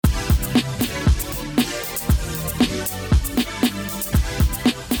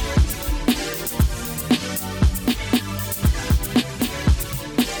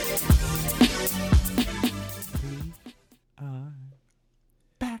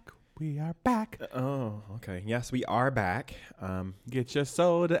We are back. Oh, okay. Yes, we are back. Get your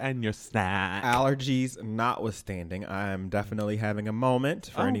soda and your snack. Allergies notwithstanding, I'm definitely having a moment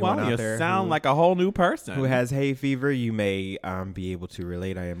for anyone out there. You sound like a whole new person. who has hay fever. You may be able to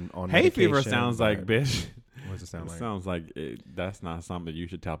relate. I am on hay medication, fever sounds like, bitch. What does it sound like? Sounds like that's not something you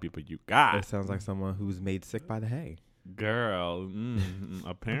should tell people you got. It sounds like someone who's made sick by the hay. Girl,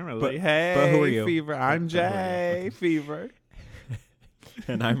 apparently. But Hey, who are you? Fever. I'm But who are you? Jay Okay. Fever.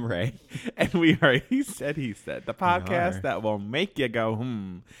 And I'm Ray. And we are He Said, the podcast are. that will make you go,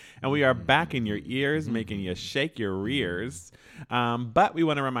 And we are back in your ears, making you shake your rears. But we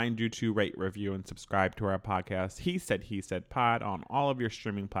want to remind you to rate, review, and subscribe to our podcast, He Said Pod, on all of your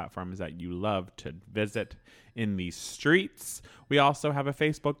streaming platforms that you love to visit in these streets. We also have a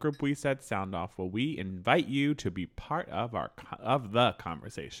Facebook group, We Said Sound Off, where we invite you to be part of the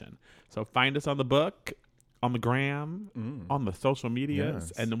conversation. So find us on the book, on the gram, on the social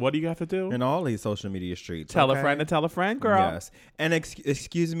medias. Yes. And what do you have to do? In all these social media streets. Tell a okay? friend to tell a friend, girl. Yes. And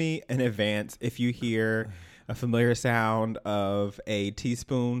excuse me in advance if you hear a familiar sound of a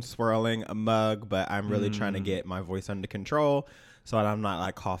teaspoon swirling a mug, but I'm really trying to get my voice under control so that I'm not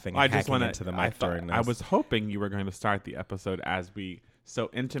like coughing and hacking into the mic during this. I was hoping you were going to start the episode as we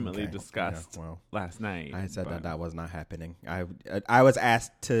so intimately discussed last night. I said that was not happening. I was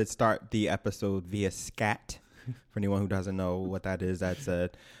asked to start the episode via scat. For anyone who doesn't know what that is, that's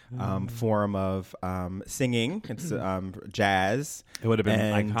a form of singing. It's jazz. It would have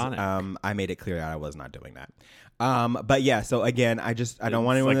been iconic. I made it clear that I was not doing that. But yeah, so again, I don't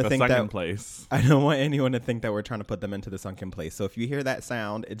want anyone to think that place. I don't want anyone to think that we're trying to put them into the sunken place. So if you hear that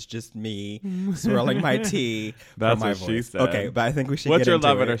sound, it's just me swirling my tea. That's my what voice. she said. Okay, but I think we should. What's get your into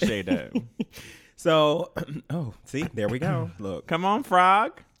love it or it. shade it? So, see, there we go. Look, Come on,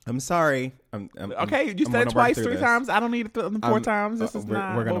 frog. I'm sorry. Okay, you I'm said it gonna twice, work through 3 this. times. I don't need it 4 times. This is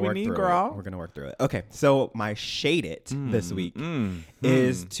not we're gonna what we work need, through girl. It. We're gonna work through it. Okay, so my shade it this week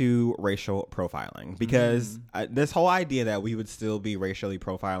is to racial profiling because this whole idea that we would still be racially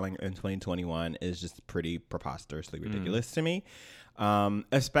profiling in 2021 is just pretty preposterously ridiculous to me,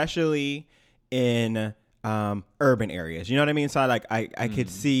 especially in urban areas. You know what I mean? So I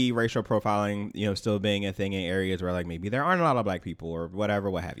could see racial profiling, still being a thing in areas where like maybe there aren't a lot of black people or whatever,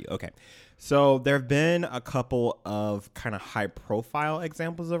 what have you. Okay. So there have been a couple of kind of high profile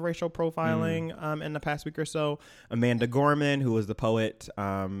examples of racial profiling in the past week or so. Amanda Gorman, who was the poet,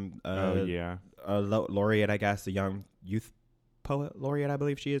 laureate, I guess, the young youth poet laureate, I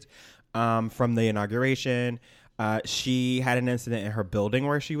believe she is, from the inauguration. She had an incident in her building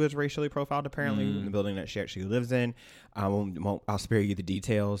where she was racially profiled, apparently, in the building that she actually lives in. I'll spare you the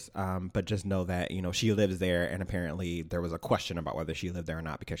details, but just know that, she lives there, and apparently there was a question about whether she lived there or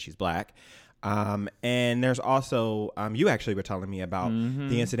not because she's black. And there's also, you actually were telling me about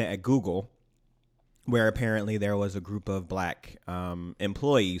the incident at Google, where apparently there was a group of black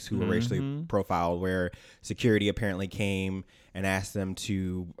employees who were racially profiled, where security apparently came and asked them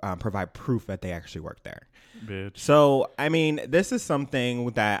to provide proof that they actually worked there. Bitch. So, I mean, this is something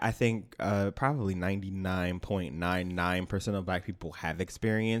that I think probably 99.99% of black people have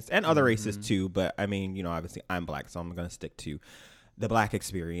experienced, and other races too. But I mean, obviously I'm black, so I'm going to stick to the black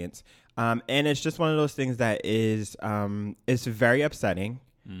experience. And it's just one of those things that is it's very upsetting.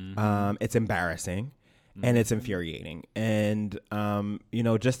 It's embarrassing. And it's infuriating. And,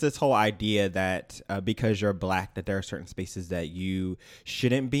 just this whole idea that because you're black, that there are certain spaces that you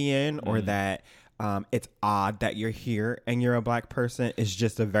shouldn't be in, or that it's odd that you're here and you're a black person is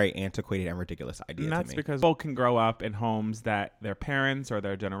just a very antiquated and ridiculous idea. And that's to me. because people can grow up in homes that their parents or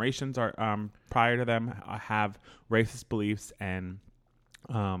their generations are prior to them have racist beliefs and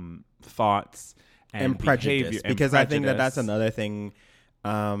thoughts and prejudice. Because I think that's another thing.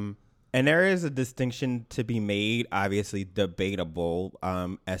 And there is a distinction to be made, obviously debatable,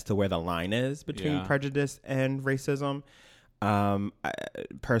 as to where the line is between prejudice and racism.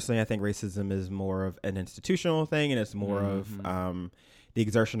 Personally, I think racism is more of an institutional thing, and it's more of the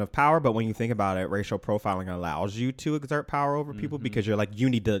exertion of power. But when you think about it, racial profiling allows you to exert power over people because you're like, you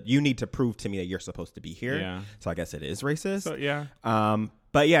need to prove to me that you're supposed to be here. Yeah. So I guess it is racist. So, yeah.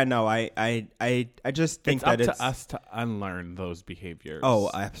 But yeah, no, I just think it's up to us to unlearn those behaviors. Oh,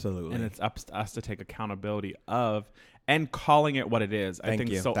 absolutely. And it's up to us to take accountability of and calling it what it is. Thank I think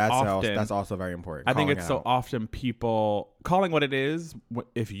you. so That's often that's also very important. I think it's so often people calling what it is.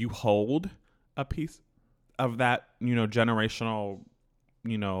 If you hold a piece of that, generational,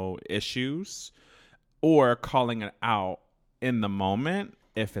 issues, or calling it out in the moment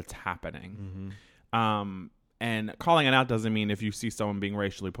if it's happening. And calling it out doesn't mean if you see someone being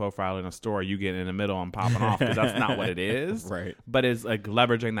racially profiled in a store, you get in the middle and popping off, because that's not what it is. Right. But it's like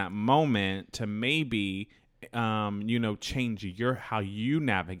leveraging that moment to maybe, change how you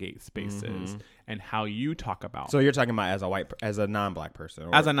navigate spaces and how you talk about. So you're talking about as a non-black person,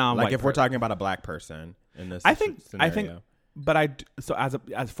 or as a non-white, like if we're talking about a black person in this scenario. But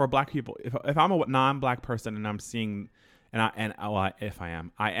as for black people, if I'm a non-black person and I'm seeing. I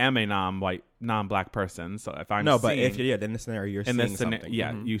am a non-black person. So if I'm in this scenario you're seeing something.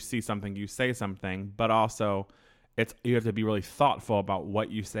 You see something, you say something, but also you have to be really thoughtful about what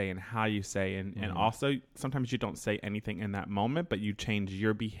you say and how you say, and also sometimes you don't say anything in that moment, but you change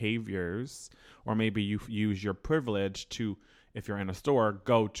your behaviors, or maybe you use your privilege to, if you're in a store,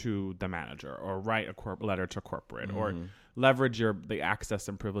 go to the manager or write a letter to corporate or leverage the access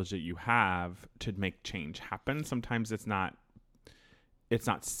and privilege that you have to make change happen. Sometimes it's not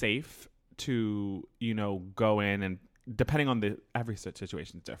safe to, go in, and depending on every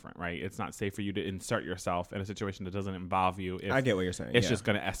situation is different, right? It's not safe for you to insert yourself in a situation that doesn't involve you. I get what you're saying. It's just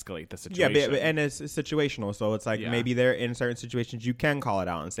going to escalate the situation. Yeah, and it's situational. So it's like maybe there in certain situations you can call it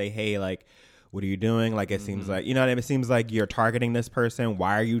out and say, hey, like, what are you doing? Like, it seems like, you know what I mean? It seems like you're targeting this person.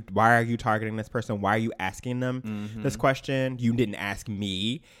 Why are you targeting this person? Why are you asking them this question? You didn't ask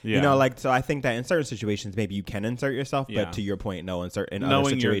me. Yeah. So I think that in certain situations, maybe you can insert yourself, but to your point, no, other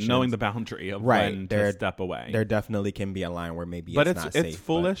situations. Knowing the boundary of when to step away. There definitely can be a line where maybe it's not safe. It's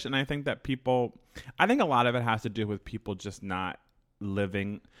foolish, and I think that I think a lot of it has to do with people just not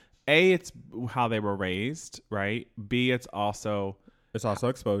living. A, it's how they were raised, right? B, it's also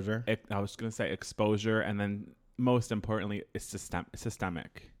exposure. I was going to say exposure, and then most importantly, it's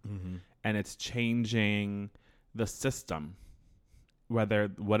systemic. And it's changing the system,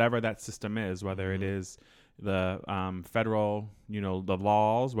 whatever that system is, whether it is the federal, the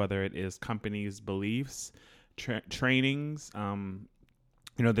laws, whether it is companies' beliefs, trainings.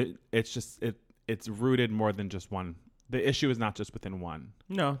 It's rooted more than just one. The issue is not just within one.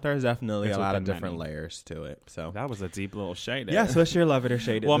 No, there's definitely a lot of different layers to it. So that was a deep little shade. Yeah, so what's your love it or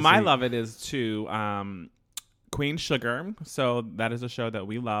shade it? Well, my love it is to Queen Sugar. So that is a show that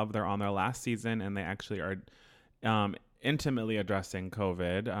we love. They're on their last season, and they actually are intimately addressing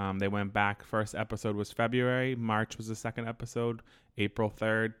COVID. They went back. First episode was February. March was the second episode. April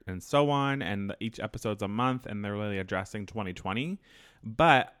 3rd, and so on. And each episode's a month, and they're really addressing 2020.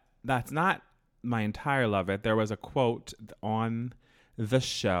 But that's not my entire love it. There was a quote on the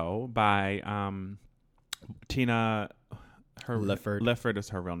show by Tina Lifford is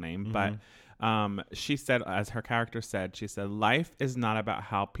her real name, but she said, as her character said, she said, life is not about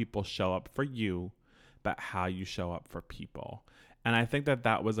how people show up for you, but how you show up for people. And I think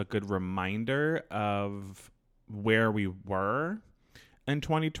that was a good reminder of where we were in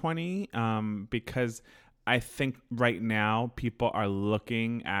 2020, because I think right now people are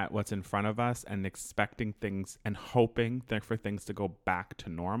looking at what's in front of us and expecting things and hoping for things to go back to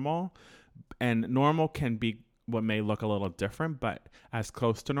normal. And normal can be what may look a little different, but as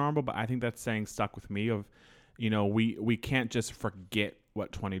close to normal. But I think that's saying stuck with me of, we can't just forget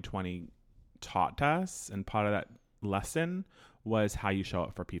what 2020 taught us. And part of that lesson was how you show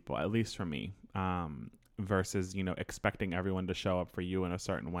up for people, at least for me, versus, expecting everyone to show up for you in a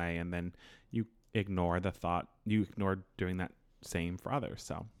certain way. And then you ignore doing that same for others.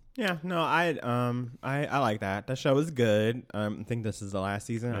 So yeah, no, I like that. The show is good. I think this is the last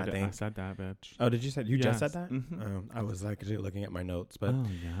season. I think I said that, bitch. Oh, did you say just said that? I was like looking at my notes, but oh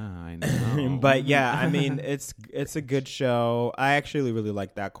yeah, I know. But yeah, I mean, it's a good show. I actually really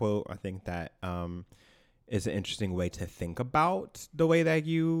like that quote. I think that is an interesting way to think about the way that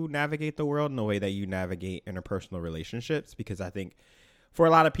you navigate the world and the way that you navigate interpersonal relationships, because I think for a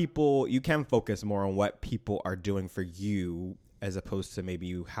lot of people, you can focus more on what people are doing for you as opposed to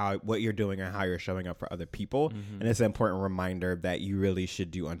maybe what you're doing and how you're showing up for other people. And it's an important reminder that you really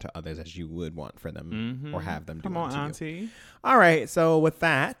should do unto others as you would want for them or have them do unto you. Auntie. All right. So with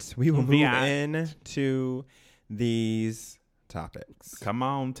that, we will move into these topics. Come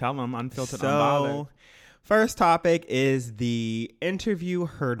on. Tell them. Unfiltered, unbothered. First topic is the interview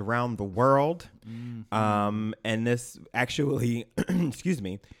heard around the world. And this actually, excuse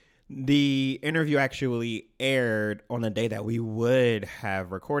me, the interview actually aired on the day that we would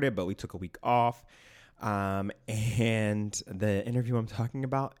have recorded, but we took a week off. And the interview I'm talking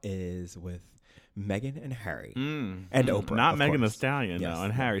about is with Meghan and Harry and Oprah. Not Megan Thee Stallion, though,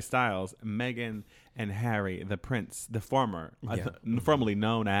 and Harry Styles. Meghan and Harry, the prince, the formerly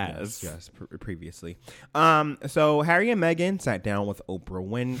known as. Yes, previously. So Harry and Meghan sat down with Oprah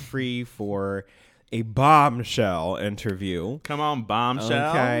Winfrey for a bombshell interview. Come on, bombshell.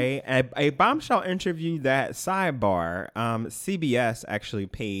 Okay, a bombshell interview that, sidebar, CBS actually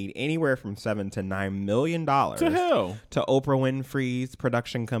paid anywhere from $7 to $9 million To who? to Oprah Winfrey's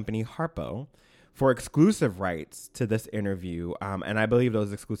production company Harpo for exclusive rights to this interview. And I believe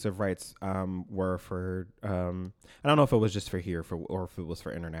those exclusive rights were for, I don't know if it was just for here or if it was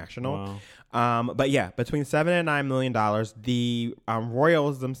for international. Wow. But yeah, between $7 and $9 million, the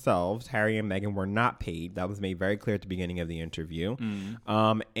royals themselves, Harry and Meghan, were not paid. That was made very clear at the beginning of the interview.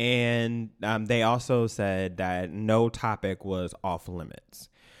 And they also said that no topic was off limits.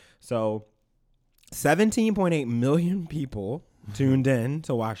 So 17.8 million people tuned in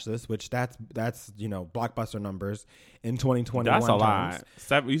to watch this, which that's blockbuster numbers in 2021. That's a lot.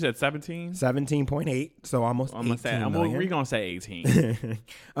 You said 17? 17.8, so almost 18 million. We're gonna say 18.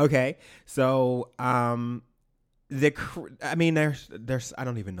 Okay, so there's I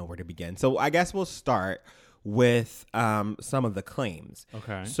don't even know where to begin. So I guess we'll start with some of the claims.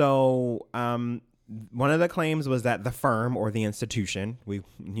 Okay. So one of the claims was that the firm or the institution, we'll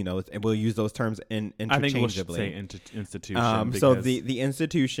use those terms interchangeably. I think we'll say institution. So the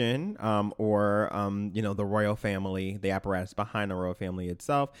institution or the royal family, the apparatus behind the royal family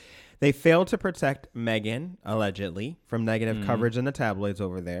itself, they failed to protect Meghan, allegedly, from negative coverage in the tabloids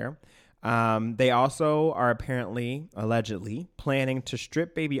over there. They also are allegedly planning to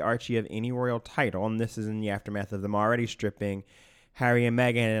strip baby Archie of any royal title, and this is in the aftermath of them already stripping Harry and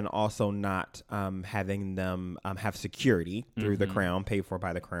Meghan, and also not having them have security through the crown, paid for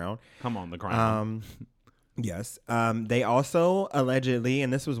by the crown. Come on, the crown. Yes. They also allegedly,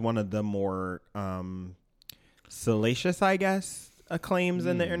 and this was one of the more salacious, I guess, claims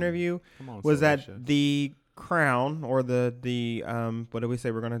in the interview, was salacious. that the crown or the what do we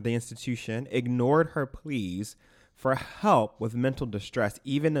say? The institution ignored her pleas for help with mental distress,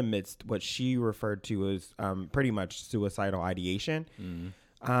 even amidst what she referred to as pretty much suicidal ideation.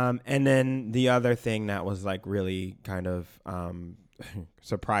 And then the other thing that was like really kind of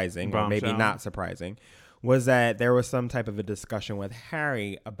surprising, or maybe not surprising, was that there was some type of a discussion with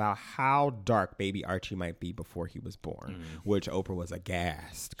Harry about how dark baby Archie might be before he was born, which Oprah was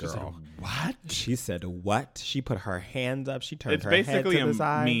aghast, girl. She said, what? She said, what? She put her hands up. She turned her head to the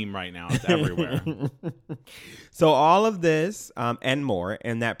side. It's basically a meme right now. It's everywhere. So all of this and more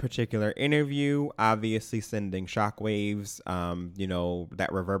in that particular interview, obviously sending shockwaves,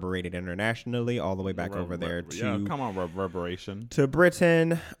 that reverberated internationally all the way back over there to come on, reverberation to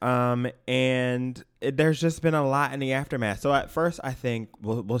Britain, and there's just been a lot in the aftermath. So at first, I think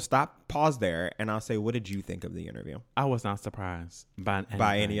we'll pause there, and I'll say, what did you think of the interview? I was not surprised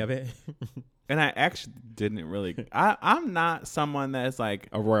by any of it. And I actually didn't really. I'm not someone that's like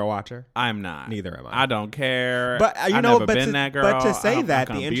a royal watcher. I'm not. Neither am I. I don't care. But I've never been that girl. But to say that,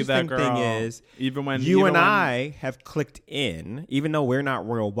 the interesting thing is, even when I have clicked in, even though we're not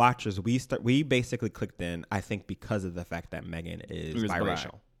royal watchers, we basically clicked in. I think because of the fact that Meghan is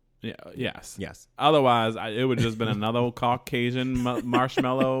biracial. Yeah. Yes. Yes. Otherwise, it would have just been another Caucasian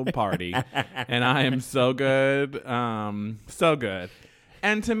marshmallow party, and I am so good, so good.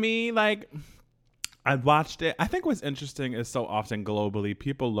 And to me, like, I watched it. I think what's interesting is so often globally,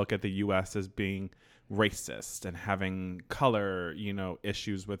 people look at the U.S. as being racist and having color,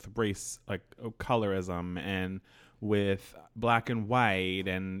 issues with race, like colorism, and with black and white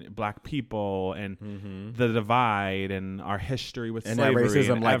and black people and the divide and our history with slavery that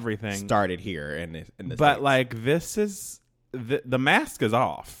racism, and everything started here in the but States. Like, this is the mask is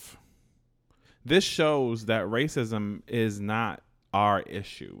off. This shows that racism is not our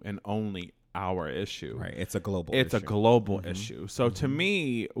issue and only our issue. Right. It's a global issue. So to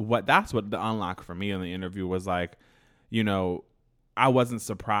me, that's what the unlock for me in the interview was, like, I wasn't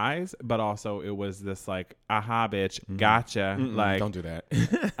surprised, but also it was this like, aha, bitch, gotcha. Like, don't do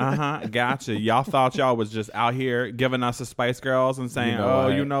that. Gotcha. Y'all thought y'all was just out here giving us the Spice Girls and saying,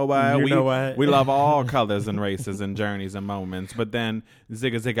 you know what? We love all colors and races and journeys and moments. But then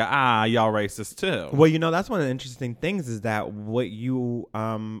zigga zigga, y'all racist too. Well, that's one of the interesting things is that what you,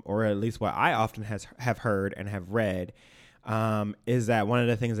 or at least what I often have heard and have read, is that one of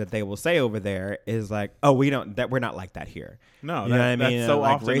the things that they will say over there is like, we're not like that here. No, you know what I mean? So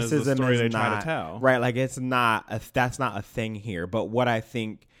like, often racism is the story they not, try to tell. Right, like that's not a thing here. But what I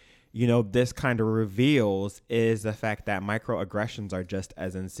think, this kind of reveals is the fact that microaggressions are just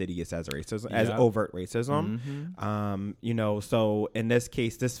as insidious as racism, as overt racism. So in this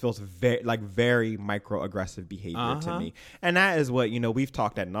case, this feels very microaggressive behavior to me. And that is what, we've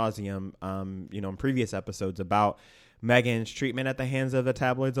talked ad nauseum, in previous episodes about Meghan's treatment at the hands of the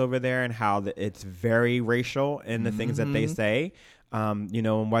tabloids over there and how it's very racial in the things that they say.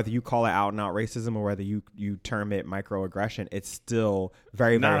 And whether you call it out and out racism or whether you term it microaggression, it's still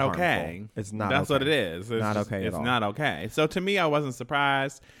very, very not harmful. Okay. It's not. That's okay. what it is. It's not just, okay. It's at all. not okay. So to me, I wasn't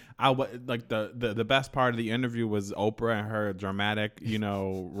surprised. Like the best part of the interview was Oprah and her dramatic,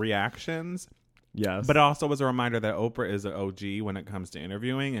 reactions. Yes. But it also was a reminder that Oprah is an OG when it comes to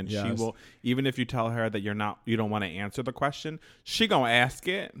interviewing, and Yes. she will, even if you tell her that you don't want to answer the question, she gonna ask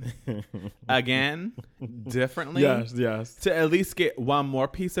it again, differently, yes. to at least get one more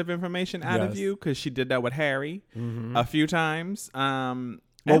piece of information out of Yes. you, because she did that with Harry a few times. And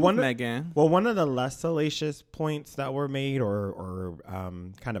one with of- Meghan. Well, one of the less salacious points that were made or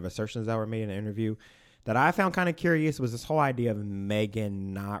kind of assertions that were made in the interview that I found kind of curious was this whole idea of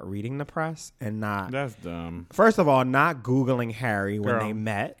Meghan not reading the press and not, That's dumb. first of all, not Googling Harry when Girl. they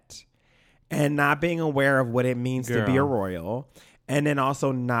met and not being aware of what it means to be a Girl. royal, and then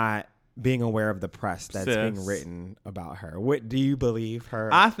also not being aware of the press that's being Sis. written about her. What do you believe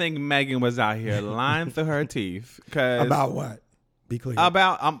her? I think Meghan was out here lying through her teeth. About what? Be clear.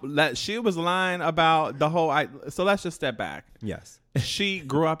 About that she was lying about the whole. So let's just step back. Yes. She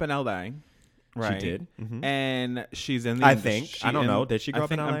grew up in L.A. Right. She did. Mhm. And she's in the I think. I don't know. Did she grow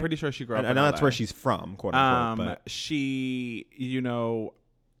up in LA? I'm pretty sure she grew up I in know LA. that's where she's from, quote unquote. But She,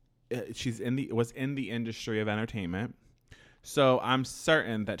 she's was in the industry of entertainment. So I'm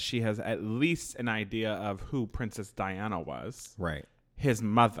certain that she has at least an idea of who Princess Diana was. right. His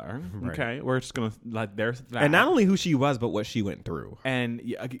mother. Right. Okay. We're just going to there's that. And not only who she was, but what she went through. And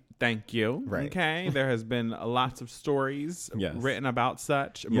thank you. Right. Okay. There has been lots of stories Yes. written about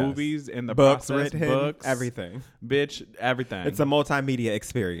such, Yes. movies in the Books process, written, books, everything. bitch, everything. It's a multimedia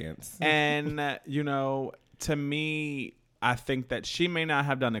experience. And, to me, I think that she may not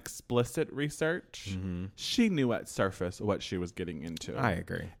have done explicit research. She knew at surface what she was getting into. I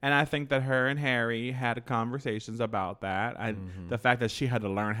agree. And I think that her and Harry had conversations about that. The fact that she had to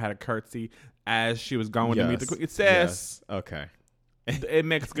learn how to curtsy as she was going to meet the queen. It says, Okay. it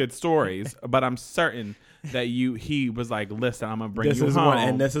makes good stories, but I'm certain that he was like, listen, I'm gonna bring This you is home,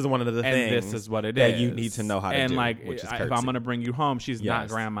 one this is one of the and things this is what it that is you need to know how to and do. like, which is if I'm curtsy. gonna bring you home, she's not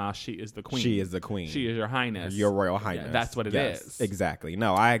Yes. grandma, she is the queen. She is the queen. She is your highness, Your Royal Highness. that's what it Yes, is. Exactly.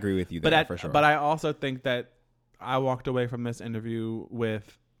 No, I agree with you there for sure. But I also think that I walked away from this interview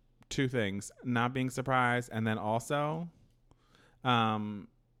with two things: not being surprised, and then also,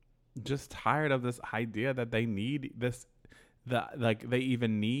 just tired of this idea that they need this, they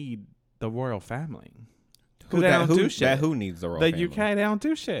even need the royal family. Because they don't do shit. Who needs the royal The family? UK, they don't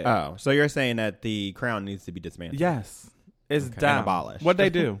do shit. Oh, so you're saying that the crown needs to be dismantled? Yes, it's Okay. dumb. And abolished. What they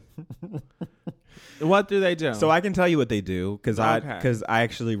do? What do they do? So I can tell you what they do because Okay. I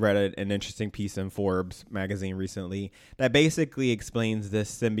actually read an interesting piece in Forbes magazine recently that basically explains this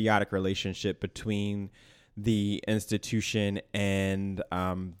symbiotic relationship between the institution and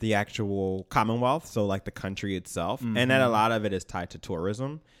the actual Commonwealth, so like the country itself, and that a lot of it is tied to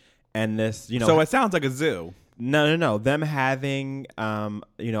tourism. And this, so it sounds like a zoo. No. Them having,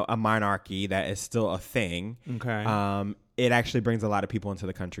 a monarchy that is still a thing. Okay. It actually brings a lot of people into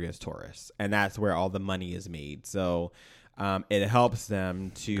the country as tourists, and that's where all the money is made. So, it helps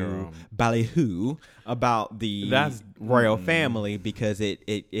them to Girl. ballyhoo about the royal family because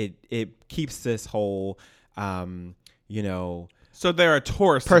it keeps this whole, So they're a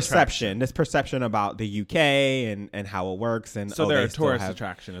tourist this perception about the UK and how it works, and So they're they a still tourist have-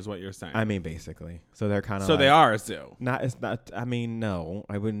 attraction, is what you're saying. I mean, basically, so they're kind of so they are a zoo. It's not. I mean, no,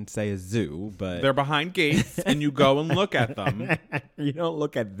 I wouldn't say a zoo, but They're behind gates, and you go and look at them. you don't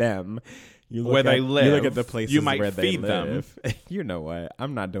look at them. You look Where at, they You look live. at the places You might where they feed them. live. You know what?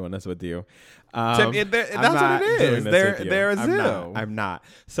 I'm not doing this with you. That's I'm what it not is. doing this They're- with you. they're a I'm not. zoo. I'm not.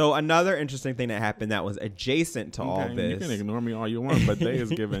 So another interesting thing that happened that was adjacent to all Okay, this. you can ignore me all you want, but they is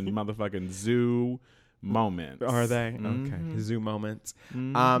giving motherfucking zoo moments. Are they? Mhm. Okay. Zoo moments.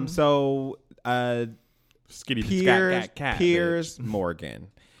 Mhm. So Skitty Piers Morgan.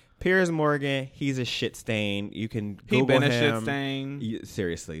 Piers Morgan, he's a shit stain. You can He Google been a him. shit stain.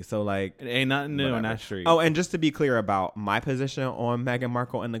 Seriously. So like It ain't nothing new in whatever. that street. Oh, and just to be clear about my position on Meghan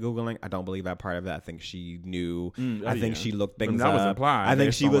Markle and the Googling, I don't believe that part of that. I think she knew. I think she looked things that was up. implied I think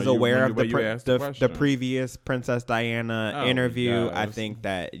based she on was what you- aware when of you- when you asked the the question. previous Princess Diana Oh, interview. yes. I think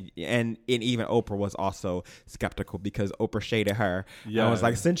that, and even Oprah was also skeptical because Oprah shaded her. Yeah. I was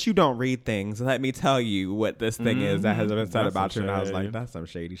like, since you don't read things, let me tell you what this thing is that has been said That's about you. some And I was shade. like, that's some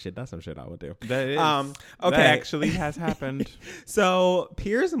shady shit. That's some shit I would do. That is. Okay. That actually has happened. So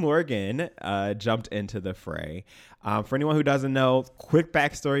Piers Morgan jumped into the fray For anyone who doesn't know, quick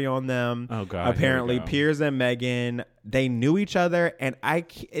backstory on them. Oh, God. Apparently, Piers and Meghan, they knew each other, and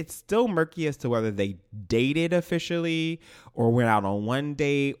it's still murky as to whether they dated officially or went out on one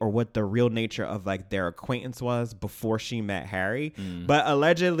date or what the real nature of like their acquaintance was before she met Harry. But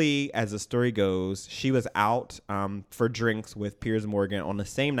allegedly, as the story goes, she was out for drinks with Piers Morgan on the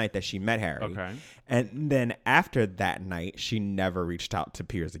same night that she met Harry. Okay. And then after that night, she never reached out to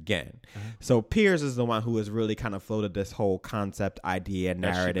Piers again. So Piers is the one who has really kind of floated this whole concept, idea,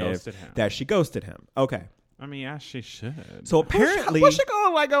 narrative that she ghosted him. Okay. I mean, yeah, she should. So apparently, what's she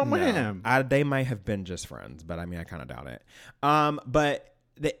going like on with him? They might have been just friends, but I mean, I kind of doubt it. But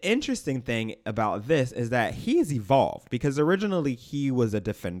the interesting thing about this is that he's evolved, because originally he was a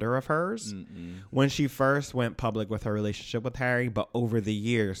defender of hers when she first went public with her relationship with Harry. But over the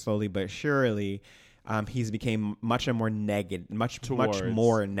years, slowly but surely, he's became much more negative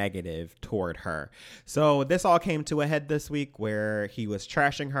toward her. So this all came to a head this week where he was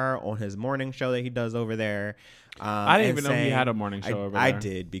trashing her on his morning show that he does over there. I didn't even know he had a morning show over there. I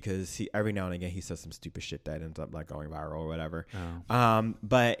did, because every now and again he says some stupid shit that ends up like going viral or whatever.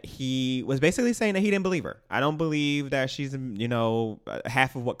 But he was basically saying that he didn't believe her. I don't believe that she's,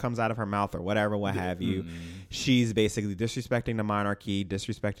 half of what comes out of her mouth or whatever, what have you. She's basically disrespecting the monarchy,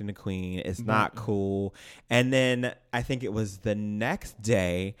 disrespecting the queen. It's not cool. And then I think it was the next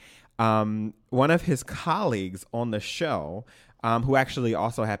day, one of his colleagues on the show, who actually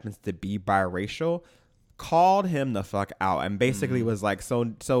also happens to be biracial, called him the fuck out and basically was like,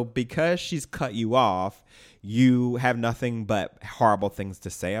 so because she's cut you off, you have nothing but horrible things to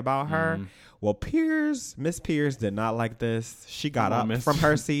say about her. Well, Miss Piers did not like this. She got up from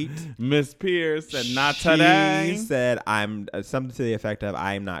her seat. Miss Piers said, not today. She said, I'm something to the effect of,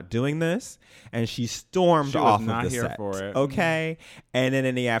 I am not doing this. And she stormed off of the set. For it. Okay. And then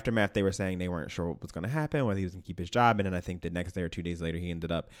in the aftermath, they were saying they weren't sure what was going to happen, whether he was going to keep his job. And then I think the next day or 2 days later, he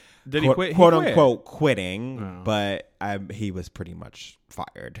ended up quote unquote quitting. But he was pretty much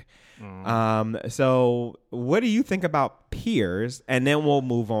fired. So what do you think about Piers? And then we'll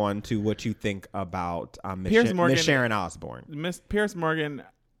move on to what you think about Miss Sharon Osbourne. Miss Piers Morgan,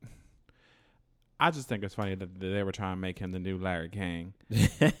 I just think it's funny that they were trying to make him the new Larry King.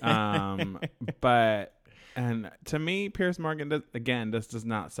 But to me, Piers Morgan, this does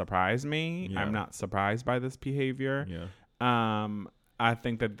not surprise me. Yeah. I'm not surprised by this behavior. Yeah. I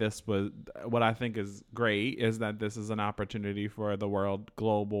think that what I think is great is that this is an opportunity for the world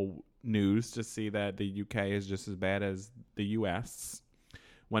global news to see that the UK is just as bad as the US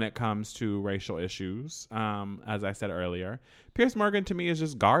when it comes to racial issues. As I said earlier, Piers Morgan to me is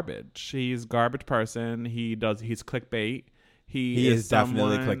just garbage. He's a garbage person. He's clickbait. He is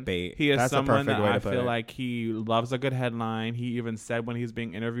definitely clickbait. He is That's someone that I feel like he loves a good headline. He even said when he's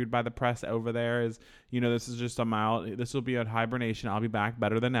being interviewed by the press over there is, this is just this will be a hibernation. I'll be back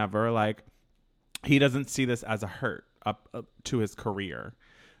better than ever. Like, he doesn't see this as a hurt up to his career.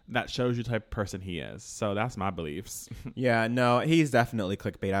 That shows you the type of person he is. So that's my beliefs. Yeah, no, he's definitely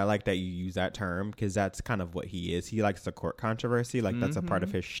clickbait. I like that you use that term because that's kind of what he is. He likes the court controversy. Like, that's a part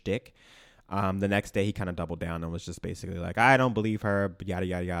of his shtick. The next day he kind of doubled down and was just basically like, I don't believe her, yada,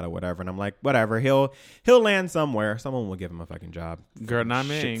 yada, yada, whatever. And I'm like, whatever. He'll land somewhere. Someone will give him a fucking job. Girl, not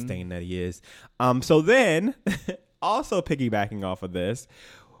me. Shit stain that he is. So then, also piggybacking off of this,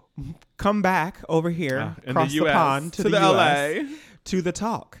 come back over here across the pond to the US, LA. To the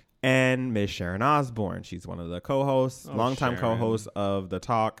Talk. And Miss Sharon Osbourne. She's one of the co-hosts, longtime co-hosts of the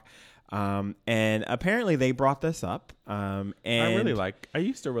Talk. And apparently they brought this up. And I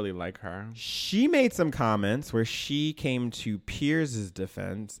used to really like her. She made some comments where she came to Piers'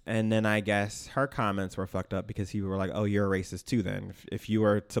 defense, and then I guess her comments were fucked up because he were like, oh, you're a racist too then. If you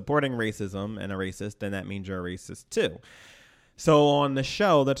are supporting racism and a racist, then that means you're a racist too. So on the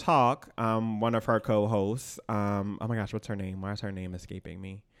show, The Talk, one of her co-hosts, oh my gosh, what's her name? Why is her name escaping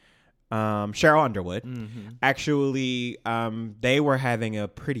me? Cheryl Underwood. Actually, they were having a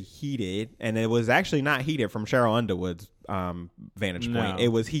pretty heated, and it was actually not heated from Cheryl Underwood's vantage point. It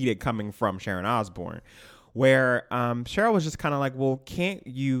was heated coming from Sharon Osbourne, where Cheryl was just kind of like, well, can't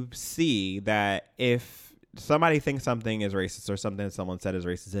you see that if somebody thinks something is racist or something that someone said is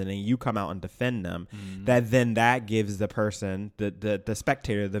racist and then you come out and defend them, that gives the person, the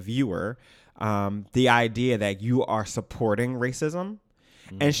spectator, the viewer, the idea that you are supporting racism.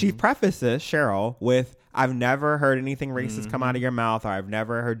 And she prefaces Cheryl with, I've never heard anything racist come out of your mouth, or I've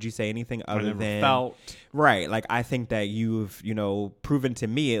never heard you say anything other than felt. Right. Like, I think that you've, proven to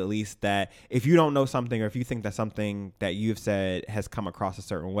me at least that if you don't know something or if you think that something that you've said has come across a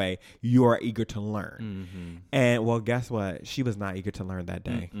certain way, you are eager to learn. And well, guess what? She was not eager to learn that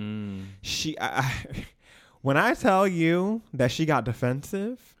day. When I tell you that she got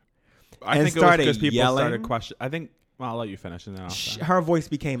defensive I and think it was started because people yelling, started questioning. I think. Well, I'll let you finish, and then I'll say. her voice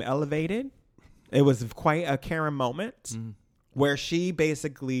became elevated. It was quite a Karen moment where she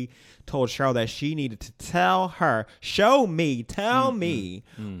basically told Cheryl that she needed to tell her, tell me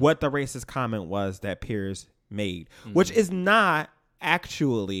what the racist comment was that Piers made, which is not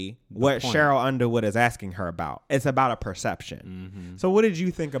actually what Cheryl Underwood is asking her about. It's about a perception. So what did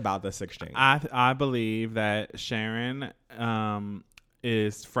you think about this exchange? I believe that Sharon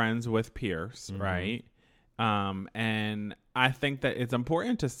is friends with Pierce, right? And I think that it's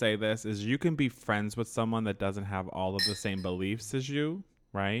important to say this is you can be friends with someone that doesn't have all of the same beliefs as you,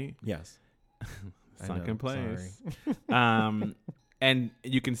 right? Yes. Sunken place. And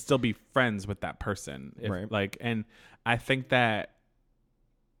you can still be friends with that person. Right. And I think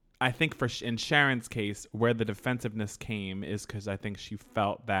in Sharon's case, where the defensiveness came is because I think she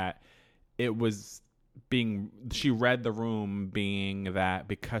felt that it was she read the room being that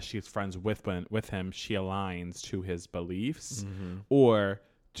because she's friends with him, she aligns to his beliefs or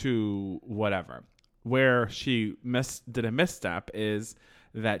to whatever. Where she did a misstep is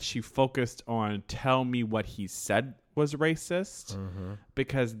that she focused on tell me what he said was racist,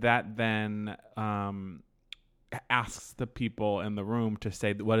 because that then asks the people in the room to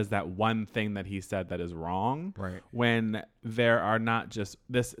say what is that one thing that he said that is wrong, right? When there are not just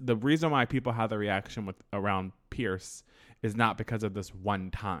this, the reason why people have the reaction around Pierce is not because of this one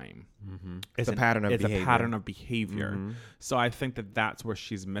time. It's a pattern of behavior. It's a pattern of behavior. So I think that that's where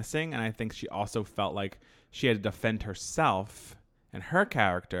she's missing, and I think she also felt like she had to defend herself and her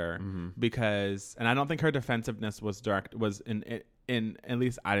character because, and I don't think her defensiveness was in at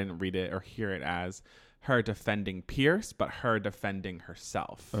least I didn't read it or hear it as her defending Pierce, but her defending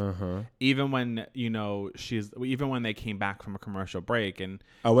herself. Even when, even when they came back from a commercial break it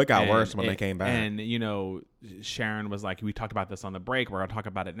got worse when they came back. And, Sharon was like, we talked about this on the break. We're going to talk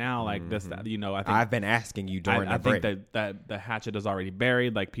about it now. Like this, I think I've been asking you during the break. I think that the hatchet is already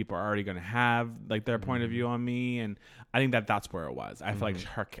buried. Like people are already going to have like their point of view on me. And I think that that's where it was. I feel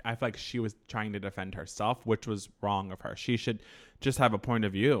like she was trying to defend herself, which was wrong of her. She should just have a point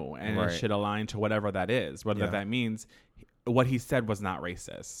of view and it should align to whatever that is, whether that means what he said was not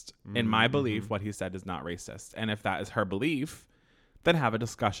racist. In my belief, what he said is not racist. And if that is her belief, then have a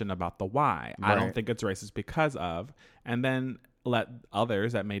discussion about the why. I don't think it's racist because of, and then let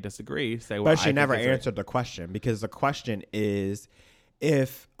others that may disagree say, well, but she never answered the question, because the question is,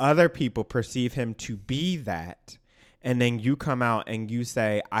 if other people perceive him to be that, and then you come out and you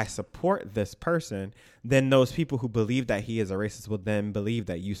say, I support this person, then those people who believe that he is a racist will then believe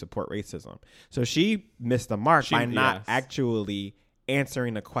that you support racism. So she missed the mark by not actually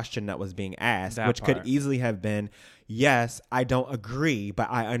answering the question that was being asked, which could easily have been, yes, I don't agree, but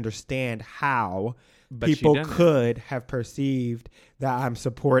I understand how people could have perceived that I'm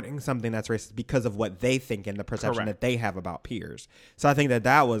supporting something that's racist because of what they think and the perception that they have about peers. So I think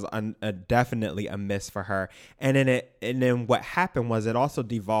that was definitely a miss for her. And then what happened was it also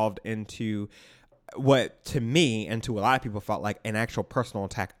devolved into what to me and to a lot of people felt like an actual personal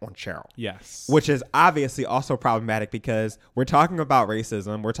attack on Cheryl. Yes. Which is obviously also problematic because we're talking about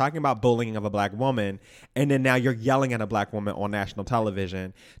racism. We're talking about bullying of a black woman. And then now you're yelling at a black woman on national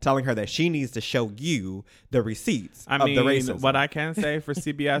television, telling her that she needs to show you the receipts of the racism. What I can say for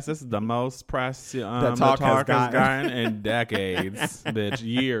CBS, this is the most press the talk has gotten in decades, bitch,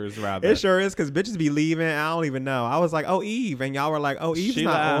 years rather. It sure is, because bitches be leaving. I don't even know. I was like, oh, Eve. And y'all were like, oh, Eve's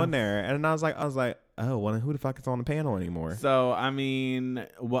not on there. And I was like, oh, well, who the fuck is on the panel anymore? So, I mean,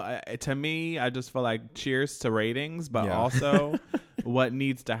 to me, I just feel like cheers to ratings, but also what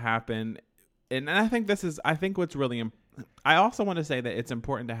needs to happen. And I think what's really, I also want to say that it's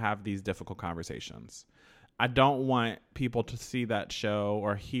important to have these difficult conversations. I don't want people to see that show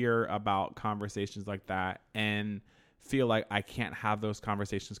or hear about conversations like that and feel like I can't have those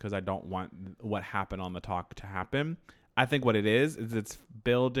conversations because I don't want what happened on the talk to happen. I think what it is it's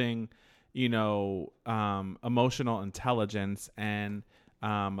building emotional intelligence and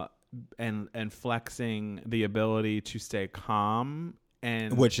flexing the ability to stay calm,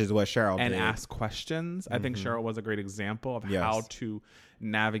 and which is what Cheryl did, and ask questions. I think Cheryl was a great example of how to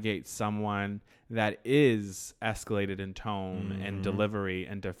navigate someone that is escalated in tone and delivery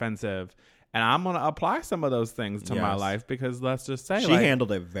and defensive. And I'm going to apply some of those things to my life because let's just say she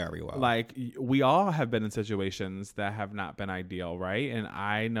handled it very well. Like we all have been in situations that have not been ideal, right? And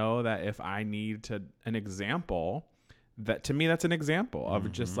I know that if I need an example, that to me that's an example of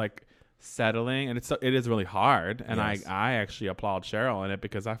just like settling, and it is really hard. And Yes. I actually applaud Cheryl in it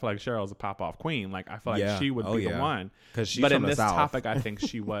because I feel like Cheryl's a pop off queen. Like I feel like Yeah. she would be the one. Because she's But from in the this South. topic, I think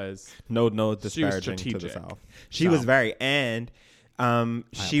she was. no She was disparaging to the strategic. South. She So. was very, and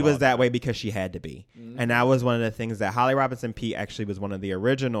she was applaud that way because she had to be. And that was one of the things that Holly Robinson Peete actually was one of the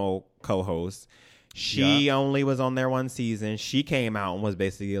original co-hosts. She only was on there one season. She came out and was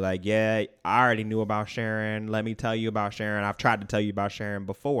basically like, yeah, I already knew about Sharon. Let me tell you about Sharon. I've tried to tell you about Sharon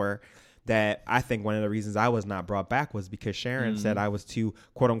before. That I think one of the reasons I was not brought back was because Sharon said I was too,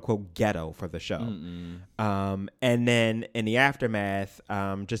 quote unquote, ghetto for the show. And then in the aftermath,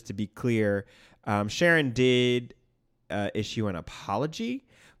 just to be clear, Sharon did issue an apology,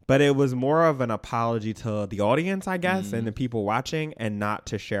 but it was more of an apology to the audience, I guess, and the people watching, and not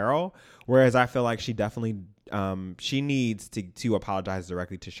to Cheryl. Whereas I feel like she definitely she needs to apologize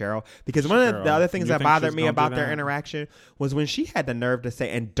directly to Cheryl, because one of the other things that bothered me about their interaction was when she had the nerve to say,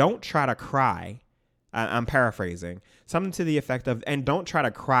 and don't try to cry. I'm paraphrasing, something to the effect of, and don't try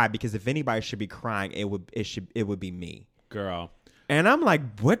to cry, because if anybody should be crying, it would be me, Girl. And I'm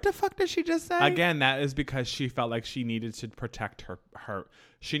like, what the fuck did she just say? Again, that is because she felt like she needed to protect her.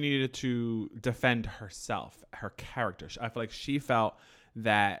 She needed to defend herself, her character. I feel like she felt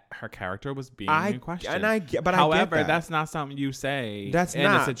that her character was being in question. However, that's not something you say that's in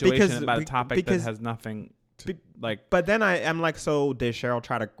not, a situation because, about a topic because, that has nothing to, like. But then I'm like, so did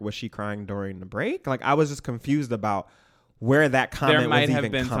Cheryl was she crying during the break? Like, I was just confused about where that comment there might was have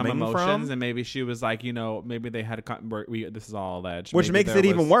even been some coming emotions, from. and maybe she was like, maybe they had this is all alleged, which maybe makes it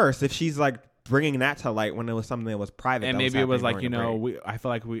even worse if she's like bringing that to light when it was something that was private. And that maybe it was like, I feel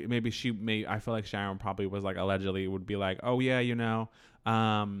like I feel like Sharon probably was like, allegedly would be like, oh yeah,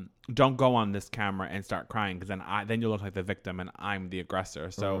 don't go on this camera and start crying, because then you look like the victim and I'm the aggressor.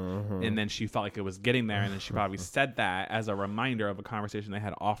 So and then she felt like it was getting there, and then she probably said that as a reminder of a conversation they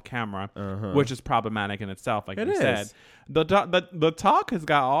had off camera, which is problematic in itself. Like you said, the talk has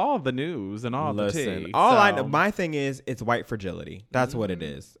got all the news and all the tea. I know, my thing is, it's white fragility. That's what it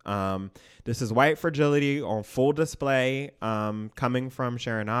is. This is white fragility on full display, coming from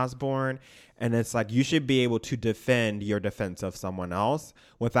Sharon Osbourne. And it's like, you should be able to defend your defense of someone else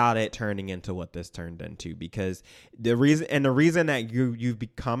without it turning into what this turned into. Because the reason that you've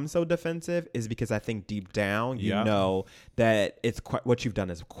become so defensive is because I think deep down you know that what you've done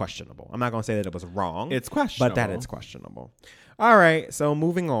is questionable. I'm not going to say that it was wrong. It's questionable. But that it's questionable. All right. So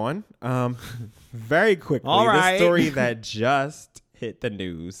moving on. Very quickly, the story that just hit the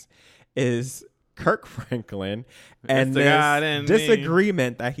news is Kirk Franklin and this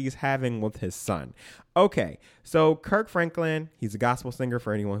disagreement that he's having with his son. Okay, so Kirk Franklin, he's a gospel singer,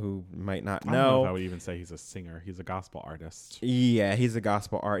 for anyone who might not know. I don't know if I would even say he's a singer. He's a gospel artist. Yeah, he's a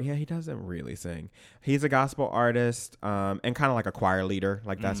gospel art. Yeah, he doesn't really sing. He's a gospel artist, and kind of like a choir leader.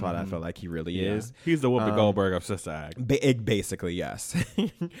 Like, that's what I feel like he really is. He's the Whoopi Goldberg of Sister Act. Basically, yes.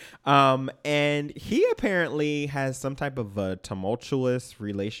 And he apparently has some type of a tumultuous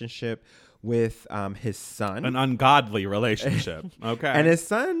relationship with his son. An ungodly relationship. Okay. And his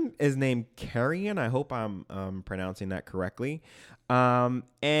son is named Carrion. I hope I'm pronouncing that correctly. And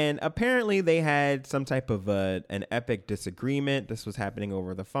apparently they had some type of an epic disagreement. This was happening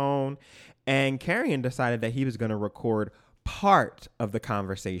over the phone. And Carrion decided that he was going to record part of the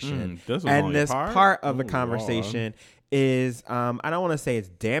conversation. This part of the conversation is, I don't want to say it's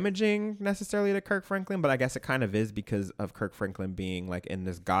damaging necessarily to Kirk Franklin, but I guess it kind of is because of Kirk Franklin being like in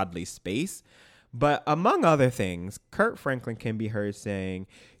this godly space. But among other things, Kirk Franklin can be heard saying,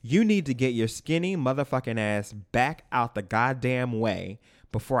 "You need to get your skinny motherfucking ass back out the goddamn way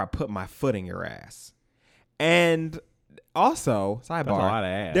before I put my foot in your ass." And also,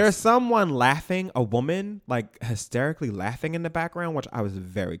 sidebar, there's someone laughing, a woman like hysterically laughing in the background, which I was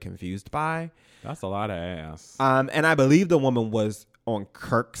very confused by. That's a lot of ass. And I believe the woman was on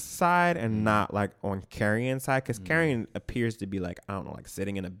Kirk's side and not like on Carrion's side, because Carrion appears to be like, I don't know, like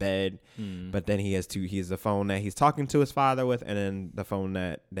sitting in a bed, but then he has the phone that he's talking to his father with, and then the phone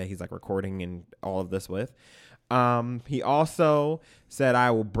that he's like recording and all of this with. He also said, "I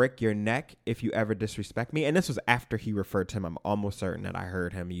will break your neck if you ever disrespect me." And this was after he referred to him. I'm almost certain that I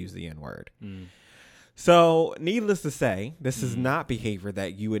heard him use the N-word. So needless to say, this is not behavior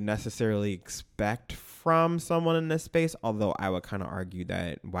that you would necessarily expect from someone in this space. Although I would kind of argue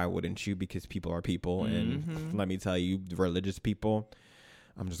that why wouldn't you? Because people are people. And let me tell you, religious people,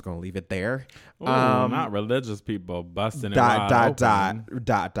 I'm just going to leave it there. Ooh, not religious people busting it open.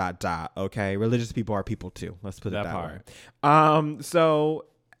 Okay. Religious people are people too. Let's put it that way. So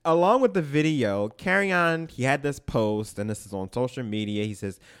along with the video, Kerrion, he had this post, and this is on social media. He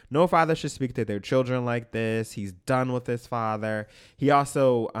says, no father should speak to their children like this. He's done with his father. He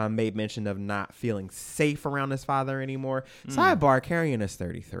also made mention of not feeling safe around his father anymore. Sidebar, Kerrion is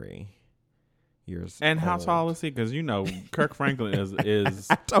 33 years And how old. tall is he? Because, Kirk Franklin is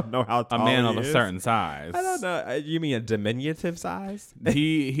I don't know how a tall man he of a is. certain size. I don't know. You mean a diminutive size?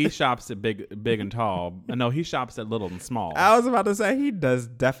 He shops at big and tall. No, he shops at little and small. I was about to say he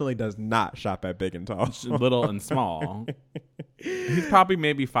definitely does not shop at big and tall. Little and small. He's probably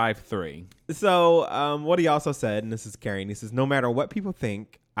maybe 5'3". So, what he also said, and this is Kerrion, he says, no matter what people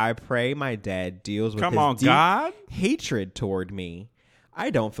think, I pray my dad deals with Come his on, deep God. hatred toward me. I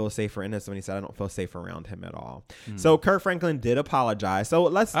don't feel safe for innocent when he said I don't feel safe around him at all. So Kirk Franklin did apologize. So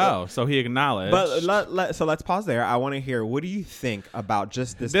let's So he acknowledged. but so let's pause there. I want to hear, what do you think about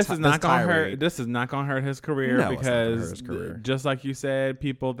just this? This is not this gonna tirade? hurt. This is not gonna hurt his career No, it's not gonna hurt because, his career. just like you said,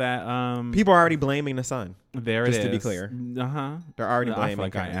 people that People are already blaming the son. there just it is. to be clear. They're already I blaming feel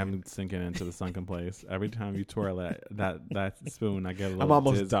like I Kerrion. am sinking into the sunken place every time you twirl that spoon. I get a little. I'm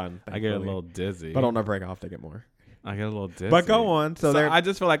almost dizzy. done. I get a thankfully. little dizzy. But on a break off, they get more. I get a little dizzy. But go on. So they're I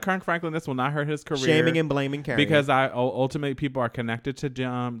just feel like Kirk Franklin. This will not hurt his career. shaming and blaming Kerrion. Because ultimately people are connected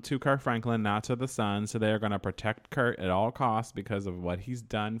to Kirk Franklin, not to the son. So they're going to protect Kurt at all costs because of what he's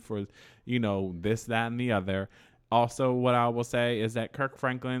done for, this, that, and the other. Also, what I will say is that Kirk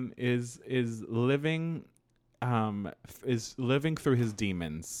Franklin is living through his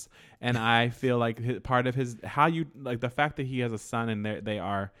demons, and I feel like part of his the fact that he has a son and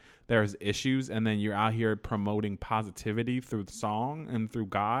there's issues, and then you're out here promoting positivity through song and through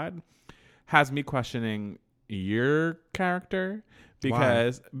God, has me questioning your character.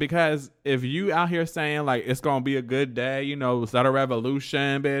 Because if you out here saying like it's gonna be a good day, start a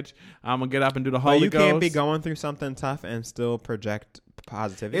revolution, bitch, I'm gonna get up and do the Holy Ghost. You can't be going through something tough and still project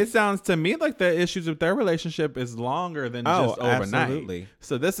positivity. It sounds to me like the issues with their relationship is longer than just overnight. Absolutely.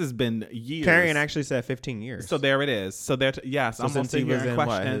 So this has been years. Kerrion actually said 15 years. So there it is. So there, yes, So I'm gonna since he sit here was and in,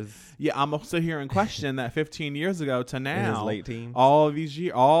 question. I'm gonna sit here and question that 15 years ago to now, his late teens. all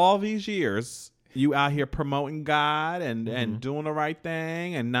these years. You out here promoting God and doing the right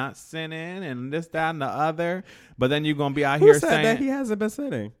thing and not sinning and this, that, and the other. But then you're going to be out here said saying that he hasn't been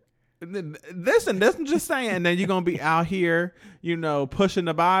sinning? this and this. I'm just saying. And then you're going to be out here, pushing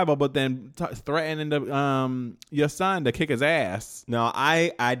the Bible, but then threatening your son to kick his ass. No,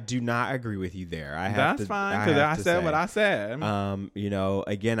 I do not agree with you there. That's fine because I said what I said.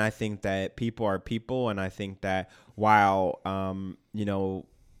 Again, I think that people are people, and I think that while,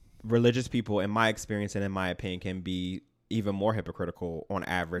 religious people, in my experience and in my opinion, can be even more hypocritical on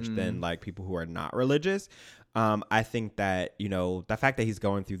average than like people who are not religious. I think that, the fact that he's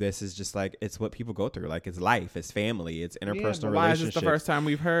going through this is just like, it's what people go through. Like, it's life, it's family, it's interpersonal relationships. Why is this the first time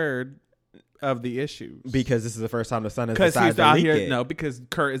we've heard of the issues? Because this is the first time the son has decided to leak it. No, because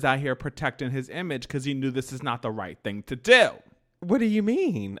Kurt is out here protecting his image because he knew this is not the right thing to do. What do you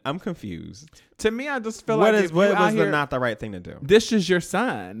mean? I'm confused. To me, I just feel what like is what was not the right thing to do? This is your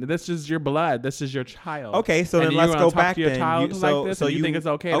son. This is your blood. This is your child. Okay, so and then let's go back. To your then child like this, so you think it's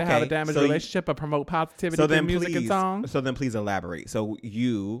okay to have a damaged relationship or promote positivity through music and songs? So then, please elaborate. So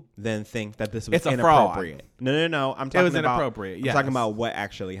you then think that this was it's inappropriate? No. I'm talking about inappropriate. I'm talking about what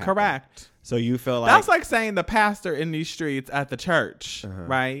actually happened. Correct. So you feel like that's like saying the pastor in these streets at the church,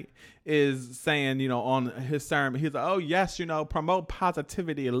 right? Is saying, on his sermon, he's like, oh, yes, promote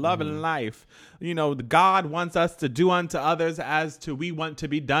positivity, love and life. God wants us to do unto others as to we want to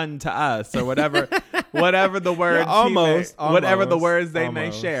be done to us, or whatever the words whatever the words they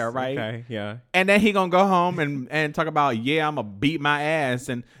may share, right? Okay, yeah. And then he gonna go home and talk about, I'm gonna beat my ass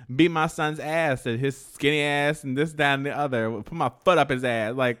and beat my son's ass and his skinny ass and this, that, and the other. Put my foot up his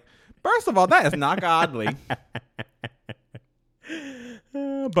ass. Like, first of all, that is not godly.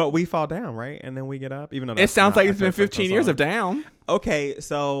 But we fall down, right? And then we get up. Even though it sounds like it's been 15 years of down. Okay,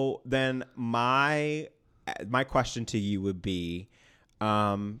 so then my question to you would be,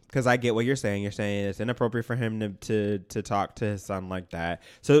 because I get what you're saying. You're saying it's inappropriate for him to talk to his son like that.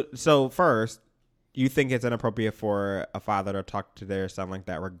 So first, you think it's inappropriate for a father to talk to their son like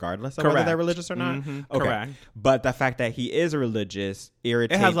that, regardless of whether they're religious or not? Mm-hmm. Okay. Correct. But the fact that he is religious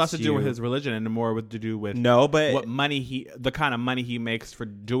irritates you. It has less to do with his religion and more to do with the kind of money he makes for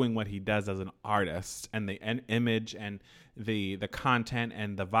doing what he does as an artist, and the image and the content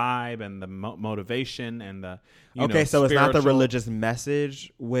and the vibe and the motivation and the so it's not the religious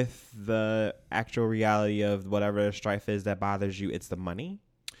message with the actual reality of whatever the strife is that bothers you. It's the money.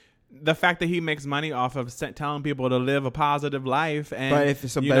 The fact that he makes money off of telling people to live a positive life and if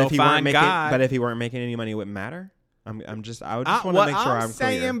he weren't making any money, it wouldn't matter. I would just want to make sure I'm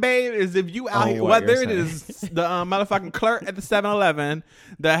saying, clear. babe, is if you out here, what whether you're it is the motherfucking clerk at the 7-Eleven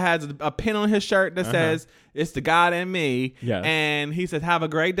that has a pin on his shirt that says it's the God in me, Yes. and he says have a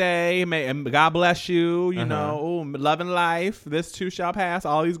great day, and God bless you, you know, loving life, this too shall pass,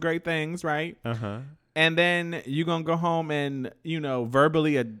 all these great things, right? And then you're gonna go home and, you know,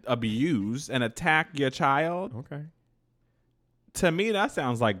 verbally abuse and attack your child. Okay. To me, that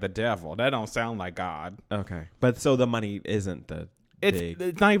sounds like the devil. That don't sound like God. Okay. But so the money isn't the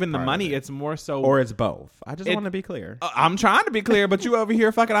It's not even the money. It's more so, or it's both. I just want to be clear. I'm trying to be clear, but you over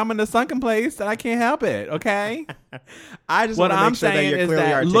here fucking. I'm in the sunken place and I can't help it. Okay. I just what want to I'm make sure that saying you're is clearly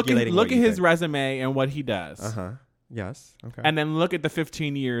that articulating look at his think. resume and what he does. Yes. Okay. And then look at the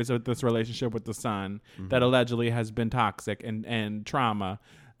 15 years of this relationship with the son that allegedly has been toxic and trauma.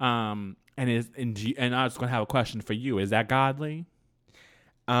 And I was going to have a question for you. Is that godly?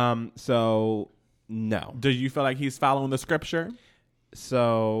 So no. Do you feel like he's following the scripture?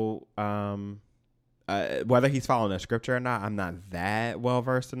 So, whether he's following the scripture or not, I'm not that well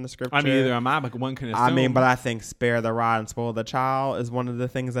versed in the scripture. I mean, either am I, but one can assume. But I think spare the rod and spoil the child is one of the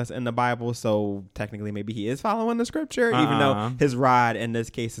things that's in the Bible. So technically, maybe he is following the scripture, even though his rod in this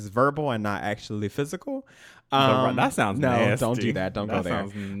case is verbal and not actually physical. That sounds nasty. No, don't do that. Don't go there.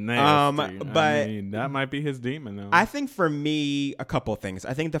 That sounds nasty. But I mean, that might be his demon, though. I think for me, a couple things.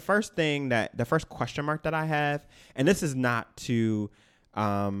 I think the first question mark that I have, and this is not to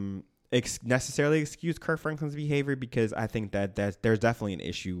necessarily excuse Kirk Franklin's behavior, because I think that there's definitely an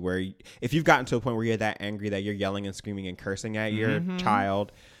issue where if you've gotten to a point where you're that angry that you're yelling and screaming and cursing at your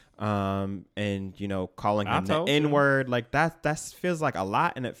child, and you know, calling him the N-word, like that feels like a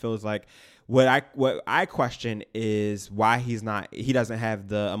lot, and it feels like what I question is why he doesn't have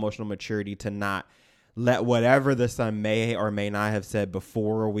the emotional maturity to not let whatever the son may or may not have said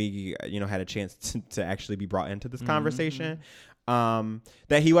before we, you know, had a chance to actually be brought into this conversation,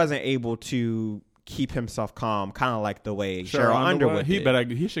 that he wasn't able to keep himself calm, kind of like the way Cheryl Underwood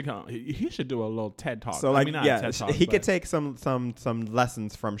did. He should do a little TED talk. So he could but take some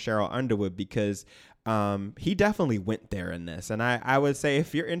lessons from Cheryl Underwood, because he definitely went there in this. And I would say,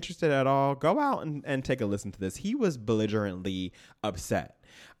 if you're interested at all, go out and take a listen to this. He was belligerently upset.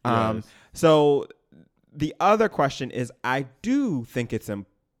 Yes. So the other question is, I do think it's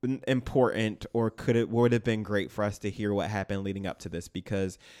important, or would have been great for us to hear what happened leading up to this,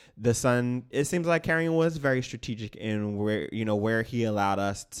 because the son, it seems like Carrion was very strategic in where he allowed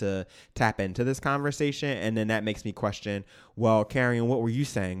us to tap into this conversation. And then that makes me question, well, Carrion, what were you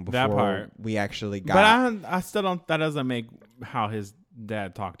saying before we actually got? But I still don't, that doesn't make how his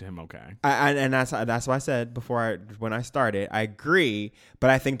dad talked to him okay. And that's why I said when I started, I agree, but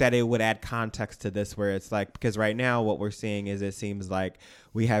I think that it would add context to this, where it's like, because right now what we're seeing is, it seems like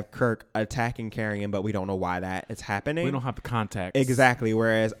we have Kirk attacking Carrion, but we don't know why that is happening. We don't have the context. Exactly.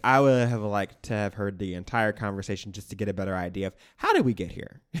 Whereas I would have liked to have heard the entire conversation just to get a better idea of how did we get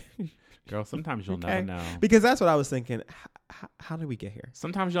here. Girl, sometimes you'll never know. Because that's what I was thinking. How did we get here?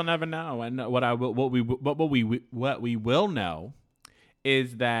 Sometimes you'll never know. And what we will know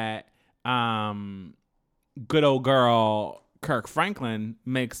is that good old girl Kirk Franklin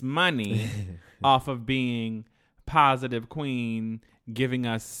makes money off of being positive queen, giving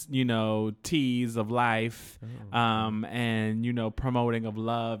us, you know, teas of life, and, you know, promoting of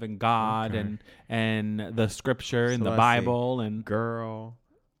love and God, and the scripture and the Bible and girl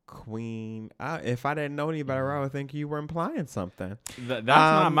queen. If I didn't know any better, I would think you were implying something. That's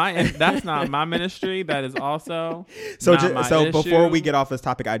not my ministry. That is also so. issue. Before we get off this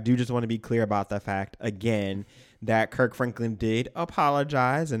topic, I do just want to be clear about the fact again that Kirk Franklin did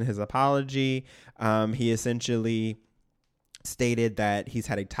apologize. In his apology, he essentially stated that he's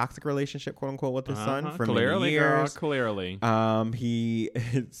had a toxic relationship, quote unquote, with his son for many years. Clearly. He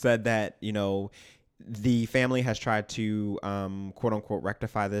said that, you know, the family has tried to, quote unquote,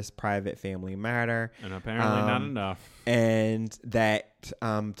 rectify this private family matter, and apparently not enough. And that,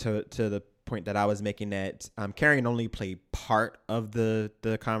 to the point that I was making, that Carrion only played part of the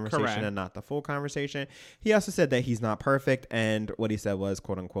conversation. Correct. And not the full conversation. He also said that he's not perfect, and what he said was,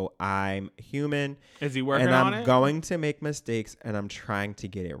 quote unquote, I'm human. Is he working on it? And I'm going to make mistakes, and I'm trying to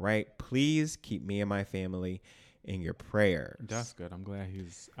get it right. Please keep me and my family in your prayers. That's good. I'm glad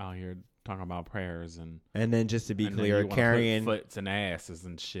he's out here talking about prayers. And then just to be clear, Carrion foots and asses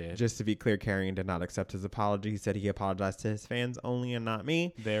and shit. Just to be clear, Carrion did not accept his apology. He said he apologized to his fans only and not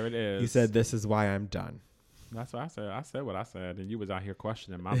me. There it is. He said, "This is why I'm done." That's what I said. I said what I said, and you was out here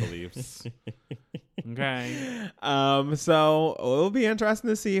questioning my beliefs. Okay. So it'll be interesting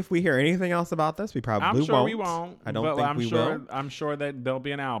to see if we hear anything else about this. We probably I'm sure won't. We won't. I don't think we will. I'm sure that there'll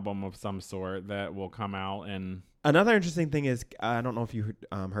be an album of some sort that will come out, and Another interesting thing is, I don't know if you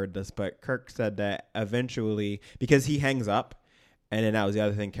heard this, but Kirk said that eventually, because he hangs up, and then that was the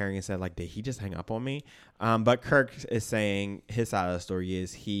other thing Carrigan said, like, did he just hang up on me? But Kirk is saying his side of the story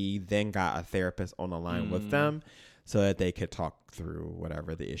is he then got a therapist on the line with them so that they could talk through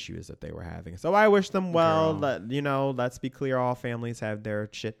whatever the issue is that they were having. So I wish them well. Let's be clear, all families have their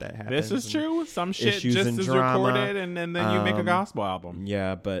shit that happens. This is true. Some shit issues just and is drama. recorded, and then you make a gospel album.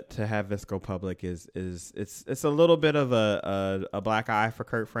 Yeah, but to have this go public is it's a little bit of a black eye for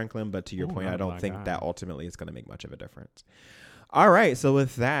Kirk Franklin. But to your point, I don't think that ultimately is going to make much of a difference. All right, so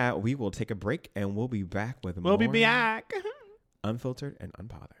with that, we will take a break, and we'll be back with more. We'll be back. Unfiltered and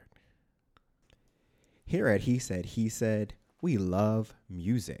Unbothered. Here at He Said, we love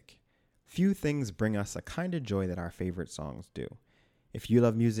music. Few things bring us a kind of joy that our favorite songs do. If you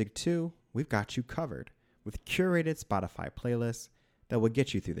love music too, we've got you covered with curated Spotify playlists that will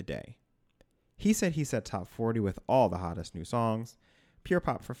get you through the day. He Said Top 40 with all the hottest new songs, pure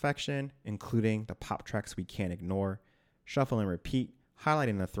pop perfection, including the pop tracks we can't ignore, shuffle and repeat,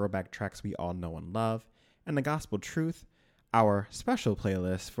 highlighting the throwback tracks we all know and love, and the gospel truth, our special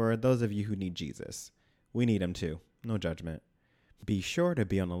playlist for those of you who need Jesus. We need him too. No judgment. Be sure to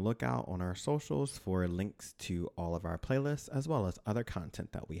be on the lookout on our socials for links to all of our playlists as well as other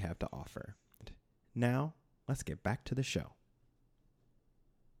content that we have to offer. Now, let's get back to the show.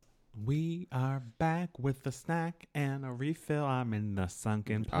 We are back with a snack and a refill. I'm in the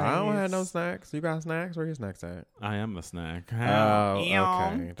sunken place. I don't have no snacks. You got snacks? Where your snacks at? I am the snack. Oh,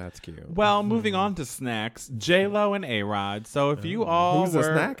 okay. That's cute. Well, moving on to snacks, J-Lo and A-Rod. So if you all who's a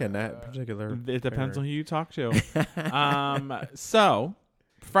snack in that particular? It depends on who you talk to. So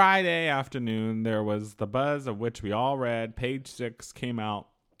Friday afternoon, there was the buzz of which we all read. Page 6 came out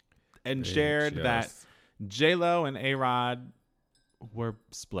and shared that J-Lo and A-Rod were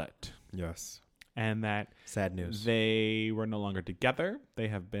split. Yes. And that sad news. They were no longer together. They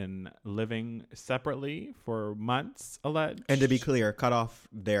have been living separately for months, alleged. And to be clear, cut off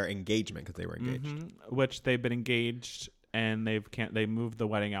their engagement because they were engaged. Which they've been engaged, and they moved the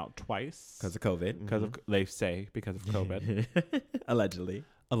wedding out twice because of COVID. Because of because of COVID.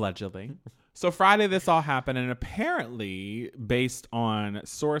 Allegedly. So Friday, this all happened, and apparently, based on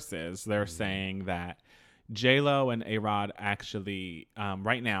sources, they're saying that J-Lo and A-Rod actually,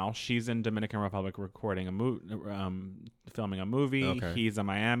 right now, she's in Dominican Republic recording filming a movie. Okay. He's in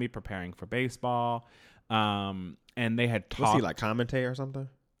Miami preparing for baseball. And they had talked. Was he like commentate or something?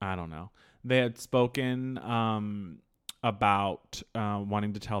 I don't know. They had spoken about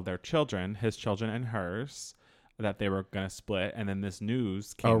wanting to tell their children, his children and hers, that they were going to split. And then this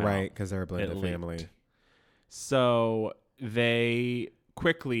news came out. Oh, right, because they're a blended family. So they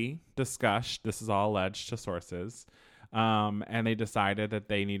quickly discussed, this is all alleged to sources, and they decided that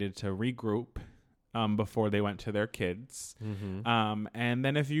they needed to regroup before they went to their kids. And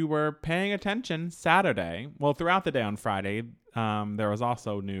then if you were paying attention Saturday, well, throughout the day on Friday, there was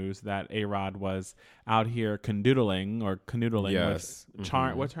also news that A-Rod was out here canoodling with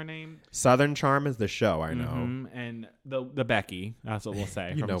Charm. What's her name? Southern Charm is the show, I know. And the Becky, that's what we'll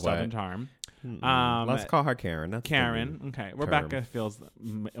say, from Southern Charm. Let's call her Karen. That's Karen. Okay. Rebecca feels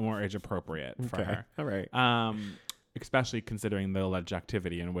more age appropriate for her. All right. Especially considering the alleged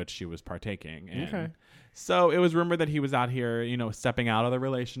activity in which she was partaking in. So it was rumored that he was out here, stepping out of the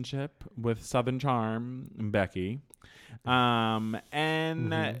relationship with Southern Charm and Becky. And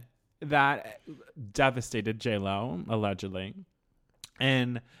that devastated J-Lo, allegedly.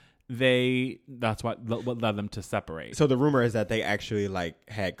 And that's what led them to separate. So the rumor is that they actually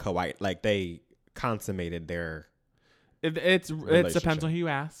had they consummated their it depends on who you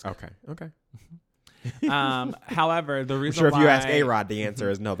ask. Okay. However, the reason if you ask A-Rod, the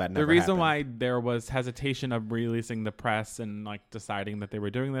answer is no, that never The reason happened. why there was hesitation of releasing the press and deciding that they were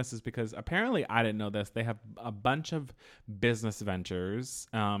doing this is because apparently, I didn't know this, they have a bunch of business ventures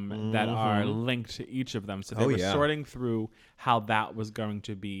that are linked to each of them. So they were sorting through how that was going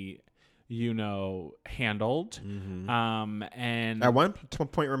to be handled. And at one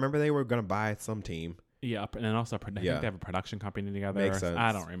point, remember, they were going to buy some team. Yeah, and then also I think they have a production company together. Makes sense.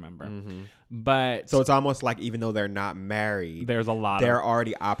 I don't remember. But so it's almost like even though they're not married, there's a lot. They're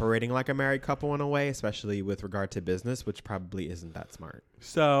already operating like a married couple in a way, especially with regard to business, which probably isn't that smart.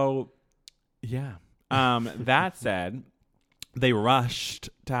 So, yeah. That said, they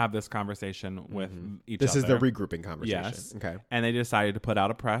rushed to have this conversation with each other. This is the regrouping conversation. Yes. Okay. And they decided to put out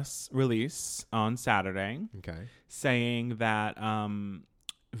a press release on Saturday. Okay. Saying that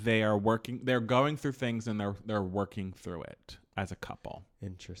they're going through things and they're working through it as a couple.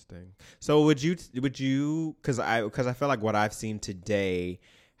 Interesting. So would you because I feel like what I've seen today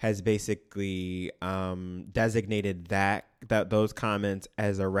has basically designated those comments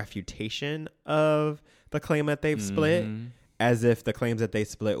as a refutation of the claim that they've split, as if the claims that they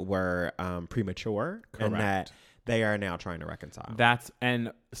split were premature. Correct. And that they are now trying to reconcile.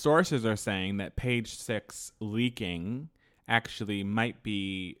 And sources are saying that Page Six leaking actually might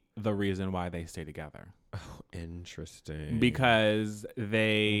be the reason why they stay together. Oh, interesting. Because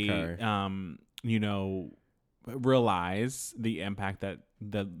they, realize the impact that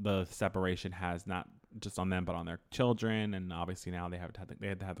the separation has, not just on them but on their children, and obviously now they had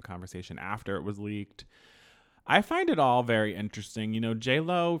to have the conversation after it was leaked. I find it all very interesting.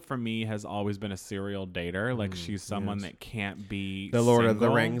 J-Lo for me has always been a serial dater. Like she's someone that can't be the Lord single. of the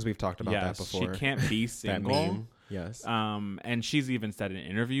Rings. We've talked about that before. She can't be single. That meme. Yes. And she's even said in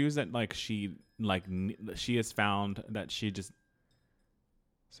interviews that she has found that she just.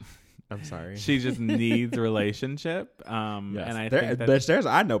 I'm sorry. She just needs a relationship. Yes. And I think that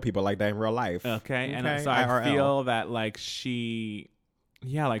I know people like that in real life. Okay. And so I feel that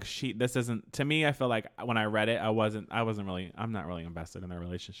this isn't, to me, I feel like when I read it, I'm not really invested in their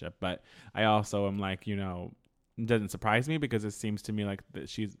relationship, but I also am like, it doesn't surprise me because it seems to me like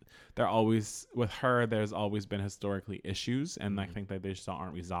that with her, there's always been historically issues, and I think that they just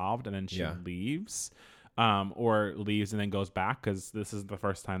aren't resolved, and then she leaves. Or leaves and then goes back, because this is the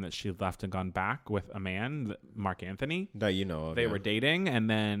first time that she left and gone back with a man, Mark Anthony. That they were dating, and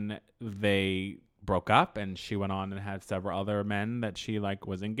then they broke up, and she went on and had several other men that she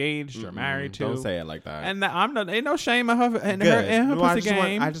was engaged or married to. Don't say it like that. And ain't no shame in her pussy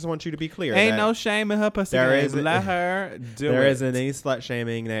game. I just want you to be clear. Ain't no shame in her pussy game. Let her do it. There isn't any slut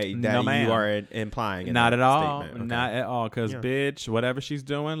shaming that you are implying. In Not at all. Okay. Not at all. Because bitch, whatever she's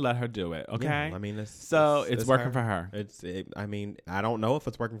doing, let her do it. Okay. Yeah, I mean, it's working for her. I don't know if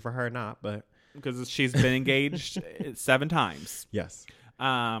it's working for her or not, but because she's been engaged 7 times. Yes.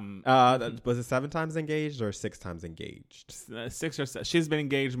 Was it 7 times engaged or 6 times engaged? 6 or 7. She's been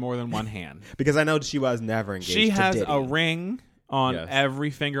engaged more than one hand. Because I know she was never engaged. She has Diddy. a ring on every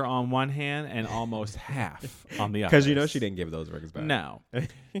finger on one hand and almost half on the other. Because she didn't give those rings back. No.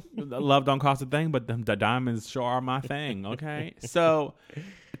 Love don't cost a thing, but the diamonds sure are my thing. Okay. So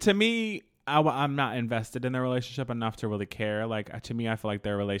to me, I'm not invested in their relationship enough to really care. To me, I feel like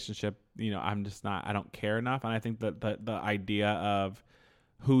their relationship, I don't care enough. And I think that the idea of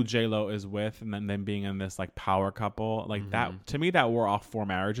who J-Lo is with and then them being in this power couple that, to me, that wore off 4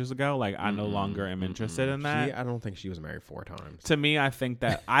 marriages ago. I no longer am interested in that. I don't think she was married 4 times. To me, I think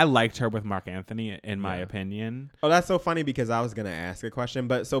that I liked her with Mark Anthony, in my opinion. Oh, that's so funny because I was going to ask a question.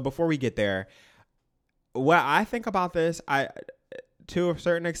 But so before we get there, what I think about this, to a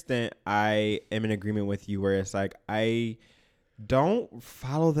certain extent, I am in agreement with you where it's I don't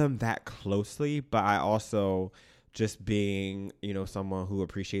follow them that closely, but I also, just being, someone who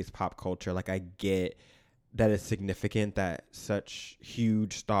appreciates pop culture, I get that it's significant that such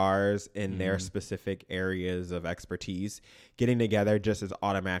huge stars in their specific areas of expertise getting together just is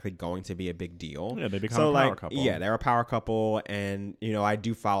automatically going to be a big deal. Yeah, they become a power couple. Yeah, they're a power couple, and I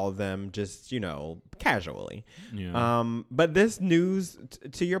do follow them just casually. Yeah. But this news,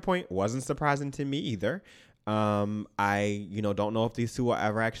 to your point, wasn't surprising to me either. I don't know if these two will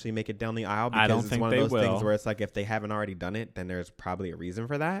ever actually make it down the aisle, because I don't it's think one of they those will. things where it's if they haven't already done it, then there's probably a reason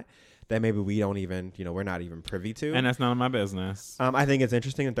for that maybe we don't even, we're not even privy to. And that's none of my business. I think it's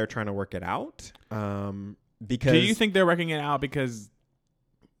interesting that they're trying to work it out. Because do you think they're working it out because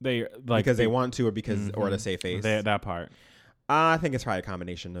they because they want to, or because or to save face? That part. I think it's probably a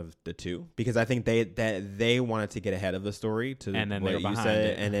combination of the two, because I think they wanted to get ahead of the story to and then what they were you behind said,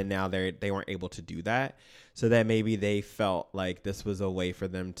 it. and then now they weren't able to do that, so that maybe they felt like this was a way for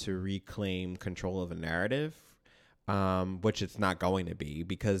them to reclaim control of a narrative, which it's not going to be,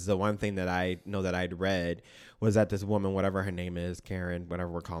 because the one thing that I know that I'd read was that this woman, whatever her name is, Karen, whatever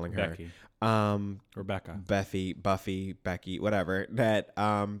we're calling her, Becky. Rebecca, Buffy, Becky, whatever, that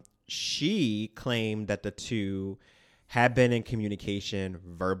she claimed that the two had been in communication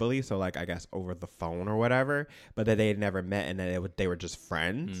verbally, so I guess over the phone or whatever, but that they had never met, and that they were just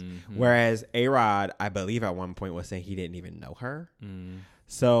friends. Whereas A-Rod, I believe at one point, was saying he didn't even know her.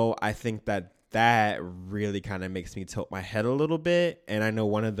 So I think that really kind of makes me tilt my head a little bit. And I know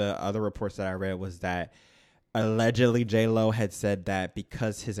one of the other reports that I read was that allegedly J-Lo had said that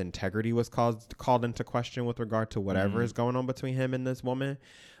because his integrity was called into question with regard to whatever is going on between him and this woman,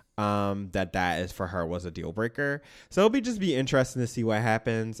 that is for her was a deal breaker. So it'll be interesting to see what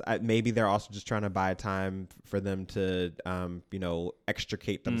happens. Maybe they're also just trying to buy time for them to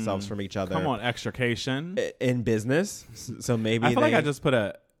extricate themselves from each other. Come on, extrication in business. So maybe I feel like I just put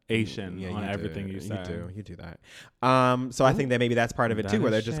a Asian on everything you say. You do that. So I think that maybe that's part of it too,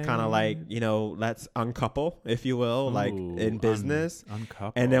 where they're just kind of like, let's uncouple, if you will, like in business.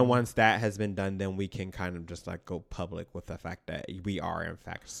 Uncouple. And then once that has been done, then we can kind of just like go public with the fact that we are in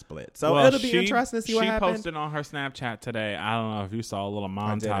fact split. So it'll be interesting to see what happens. She posted on her Snapchat today. I don't know if you saw a little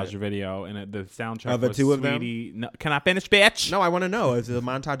montage video, and the soundtrack of the was two of Sweetie. them. No, can I finish, bitch? No, I want to know. Is it a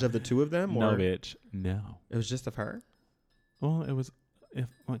montage of the two of them? No, or bitch. No. It was just of her? Well, it was.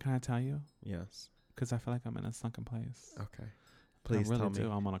 What can I tell you? Yes. Because I feel like I'm in a sunken place. Okay. Please I really tell me.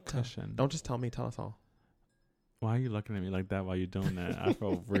 do. I'm on a cushion. Don't just tell me. Tell us all. Why are you looking at me like that while you're doing that? I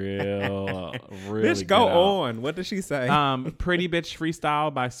feel really Bitch, go on. What did she say? Pretty Bitch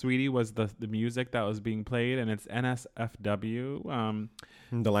Freestyle by Sweetie was the music that was being played, and it's NSFW.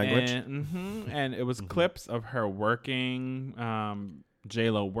 The language. And it was clips of her working,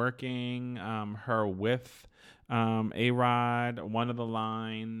 J-Lo working, her with A-Rod. One of the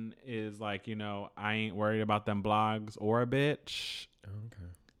line is like, I ain't worried about them blogs or a bitch. Okay.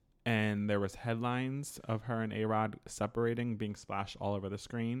 And there was headlines of her and A-Rod separating, being splashed all over the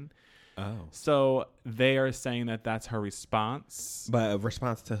screen. Oh. So they are saying that that's her response. But a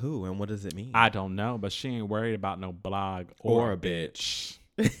response to who, and what does it mean? I don't know, but she ain't worried about no blog or a bitch.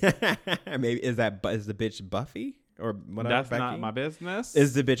 Maybe is the bitch Buffy or whatever? That's Becky? not my business.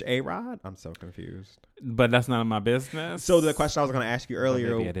 Is the bitch A-Rod? I'm so confused. But that's none of my business. So the question I was going to ask you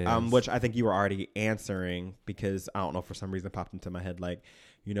earlier, which I think you were already answering, because I don't know, for some reason it popped into my head, like,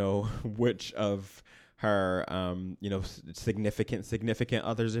 which of her, significant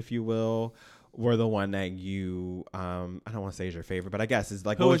others, if you will, were the one that you, I don't want to say is your favorite, but I guess is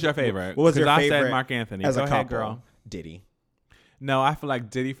like, who was your favorite? What was your favorite? I said Mark Anthony. As Go a ahead, couple, girl. Diddy. No, I feel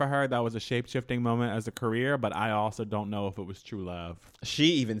like Diddy for her, that was a shape-shifting moment as a career, but I also don't know if it was true love. She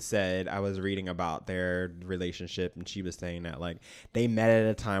even said, I was reading about their relationship, and she was saying that like they met at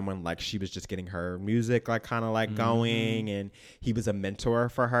a time when like she was just getting her music like kind of like going, and he was a mentor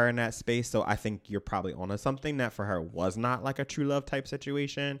for her in that space. So I think you're probably onto something that for her was not like a true love type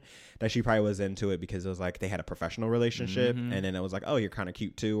situation, that she probably was into it because it was like they had a professional relationship, and then it was like, oh, you're kind of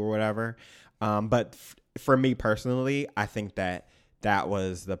cute too or whatever. But for me personally, I think that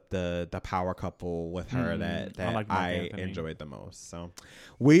was the power couple with her that I enjoyed the most. So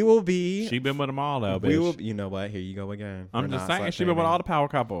we will be. She been with them all though. We will. You know what? Here you go again. I'm just saying she been with all the power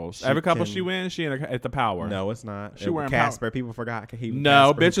couples. Every couple she wins, she at the power. No, it's not. She wearing Casper. People forgot.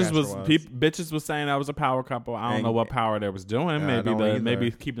 Bitches was saying that was a power couple. I don't know what power they was doing. Maybe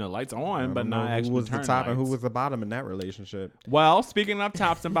keeping the lights on, but not actually. Who was the top lights. and who was the bottom in that relationship? Well, speaking of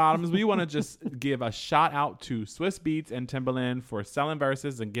tops and bottoms, we want to just give a shout out to Swiss Beats and Timbaland for selling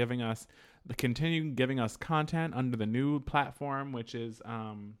verses and continuing giving us content under the new platform, which is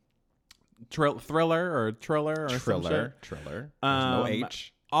Triller. There's no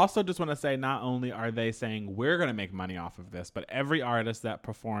H. Also, just want to say, not only are they saying we're going to make money off of this, but every artist that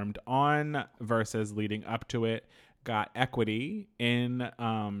performed on Versus leading up to it got equity in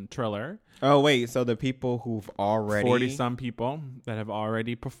Triller. Oh, wait. So the people who've already... 40-some people that have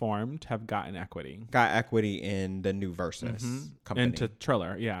already performed have gotten equity. Got equity in the new Versus company. Into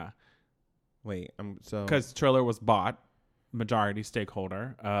Triller, yeah. Wait, so... Because Triller was bought, majority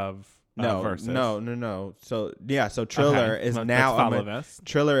stakeholder of Versus. No. So, yeah, so Triller is now...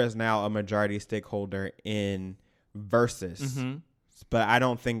 Triller is now a majority stakeholder in Versus. But I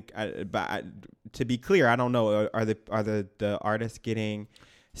don't think... to be clear, I don't know. Are the artists getting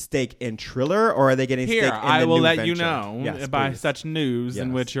stake in Triller, or are they getting stake in the new venture? I will let you know by such news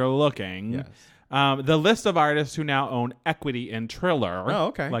in which you're looking. Yes. The list of artists who now own equity in Triller. Oh,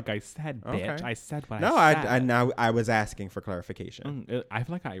 okay. Like I said, bitch. Okay. I said what I said. No, I was asking for clarification. I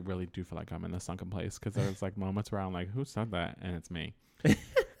feel like I really do feel like I'm in a sunken place, because there's like moments where I'm like, who said that? And it's me.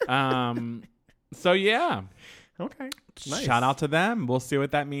 So yeah. Okay. Nice. Shout out to them. We'll see what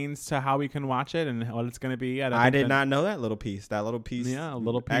that means to how we can watch it and what it's going to be. I did not know that little piece. That little piece,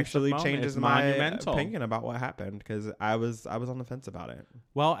 actually changes my opinion about what happened, because I was on the fence about it.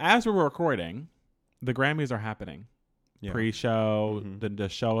 Well, as we're recording, the Grammys are happening. Yeah. Pre-show, the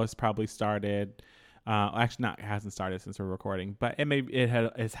show has probably started. Actually, it hasn't started since we're recording, but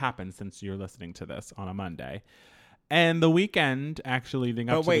it's happened since you're listening to this on a Monday. And the weekend actually leading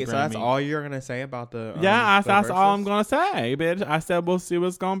up to the Grammy. So that's all you're going to say about the that's all I'm going to say, bitch. I said we'll see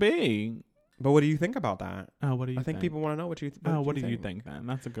what's going to be. But what do you think about that? Oh, what do you think? I think people want to know what you think. What do you think then?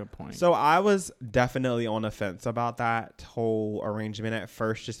 That's a good point. So I was definitely on the fence about that whole arrangement at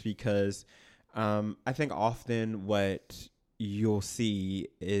first, just because I think often what you'll see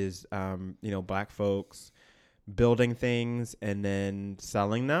is, Black folks building things and then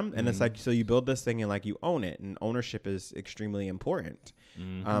selling them. And it's like, so you build this thing and like you own it, and ownership is extremely important,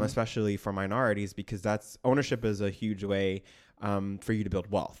 especially for minorities, because ownership is a huge way for you to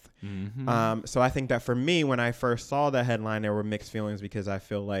build wealth. So I think that for me, when I first saw the headline, there were mixed feelings, because I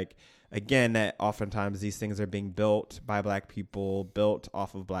feel like, again, that oftentimes these things are being built by Black people, built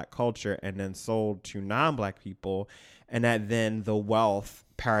off of Black culture, and then sold to non-Black people. And that then the wealth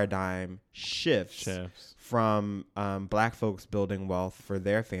paradigm shifts. From Black folks building wealth for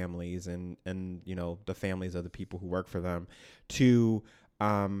their families and you know, the families of the people who work for them, to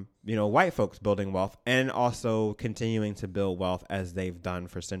you know, white folks building wealth and also continuing to build wealth as they've done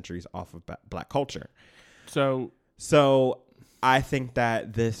for centuries off of Black culture. So I think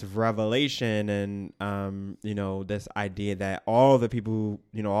that this revelation and, you know, this idea that all the people who,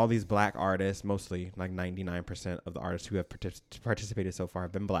 you know, all these Black artists, mostly like 99% of the artists who have participated so far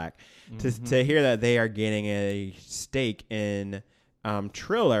have been Black, to hear that they are getting a stake in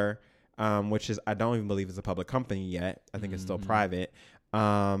Triller, which is, I don't even believe is a public company yet. I think it's still private.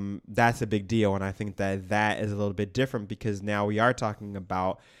 That's a big deal. And I think that is a little bit different, because now we are talking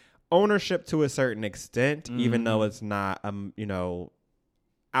about ownership to a certain extent, even though it's not, you know,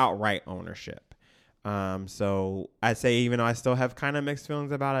 outright ownership. So I'd say, even though I still have kind of mixed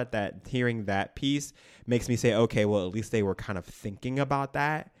feelings about it, that hearing that piece makes me say, okay, well, at least they were kind of thinking about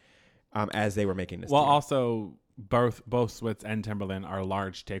that as they were making this deal. Also, both Switz and Timbaland are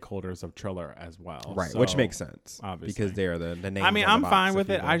large stakeholders of Triller as well. Right, so, which makes sense. Obviously. Because they're the names. I mean, I'm fine with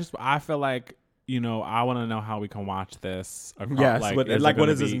it. I feel like, you know, I want to know how we can watch this. Yes, what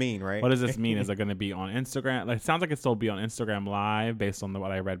does this mean, right? What does this mean? Is it going to be on Instagram? Like, it sounds like it still be on Instagram Live based on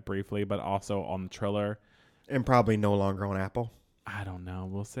what I read briefly, but also on Triller. And probably no longer on Apple. I don't know.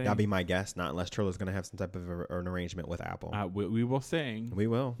 We'll see. That'll be my guess. Not unless Triller's going to have some type of an arrangement with Apple. We will see. We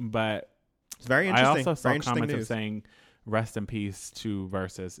will. But it's very interesting. I also saw comments of saying, rest in peace to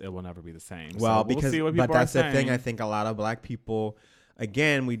Versus. It will never be the same. Well, so we'll because see what but that's the thing. I think a lot of Black people,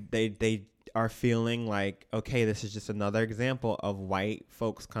 again, they are feeling like, okay, this is just another example of white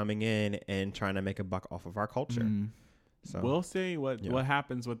folks coming in and trying to make a buck off of our culture. So we'll see what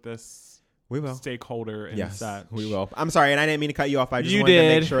happens with this. We will. Stakeholder and yes, such. We will. I'm sorry, and I didn't mean to cut you off. I just wanted to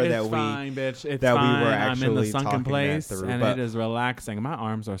make sure it's that fine, bitch. It's that fine. we were actually I'm in the sunken place, through, and it is relaxing. My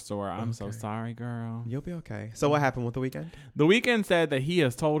arms are sore. I'm so sorry, girl. You'll be okay. So what happened with The Weeknd? The Weeknd said that he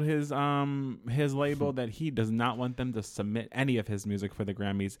has told his label that he does not want them to submit any of his music for the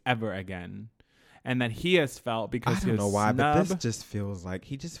Grammys ever again. And that he has felt because I don't know why, but this just feels like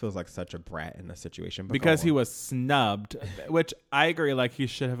he just feels like such a brat in this situation. But because he was snubbed, which I agree. Like, he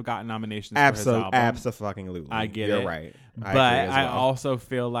should have gotten nominations for his album. Absolutely, I get You're it. right. But I also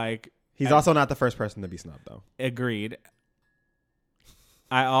feel like he's also not the first person to be snubbed, though. Agreed.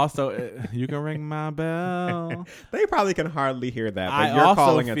 I also you can ring my bell. They probably can hardly hear that. But you're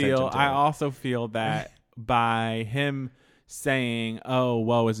calling attention to it. I also feel that by him saying, "Oh,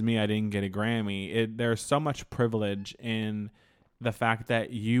 woe is me, I didn't get a Grammy." There's so much privilege in the fact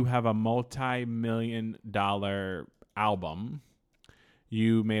that you have a multi-million-dollar album.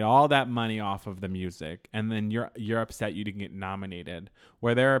 You made all that money off of the music, and then you're upset you didn't get nominated.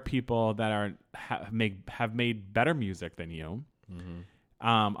 Where there are people that have made better music than you,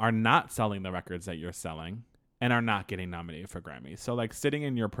 are not selling the records that you're selling, and are not getting nominated for Grammys. So, like, sitting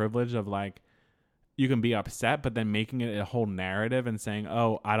in your privilege of, like, you can be upset, but then making it a whole narrative and saying,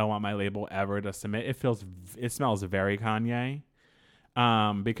 "Oh, I don't want my label ever to submit." It smells very Kanye.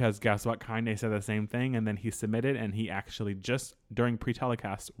 Because guess what? Kanye said the same thing, and then he submitted, and he actually just during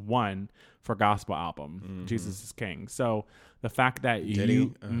pre-telecast won for gospel album, Jesus is King. So the fact that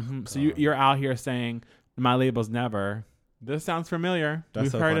you're out here saying my label's never. This sounds familiar.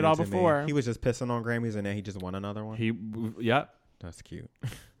 We've heard it all before. He was just pissing on Grammys, and then he just won another one. Yep. That's cute.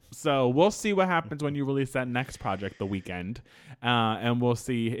 So we'll see what happens when you release that next project, The Weeknd, and we'll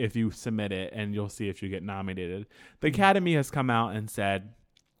see if you submit it, and you'll see if you get nominated. The Academy has come out and said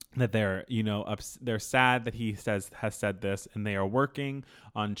that they're sad that he has said this, and they are working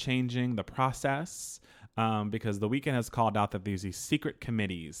on changing the process. Because The Weeknd has called out that there's these secret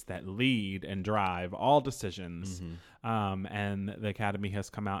committees that lead and drive all decisions. And the Academy has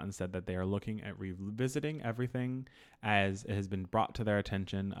come out and said that they are looking at revisiting everything as it has been brought to their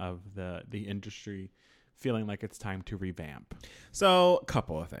attention of the industry feeling like it's time to revamp. So, a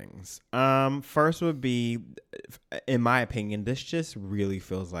couple of things. First would be, in my opinion, this just really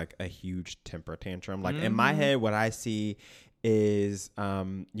feels like a huge temper tantrum. Like, in my head, what I see is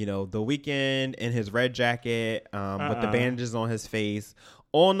The Weeknd in his red jacket with the bandages on his face,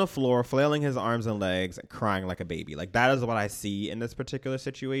 on the floor, flailing his arms and legs, crying like a baby. Like, that is what I see in this particular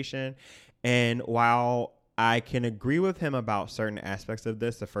situation. And while I can agree with him about certain aspects of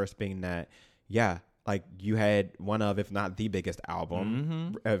this. The first being that, yeah, like you had one of, if not the biggest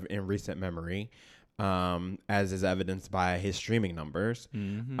album in recent memory, as is evidenced by his streaming numbers.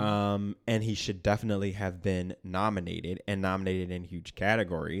 And he should definitely have been nominated in huge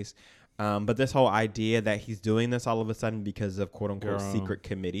categories. But this whole idea that he's doing this all of a sudden because of quote unquote secret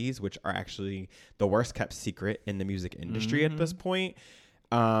committees, which are actually the worst kept secret in the music industry at this point,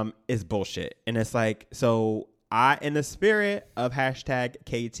 is bullshit. And it's like, so in the spirit of hashtag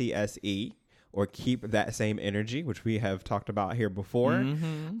KTSE, or keep that same energy, which we have talked about here before,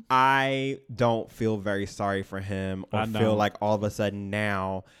 I don't feel very sorry for him or feel like all of a sudden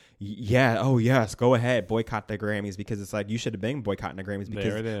now, oh yes, go ahead, boycott the Grammys, because it's like you should have been boycotting the Grammys,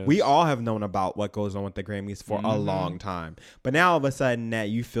 because we all have known about what goes on with the Grammys for a long time. But now all of a sudden that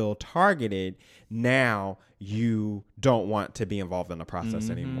you feel targeted, now you don't want to be involved in the process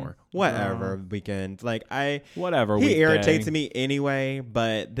anymore. Whatever, weekend. Like whatever. He irritates me anyway,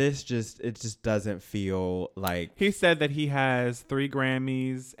 but it just doesn't feel like. He said that he has 3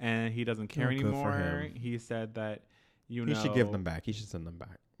 Grammys and he doesn't care anymore. He said that he should give them back. He should send them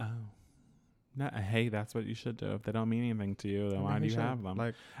back. Oh. Hey, that's what you should do. If they don't mean anything to you, then why do you have them?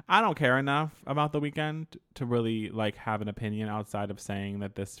 Like, I don't care enough about The Weeknd to really like have an opinion outside of saying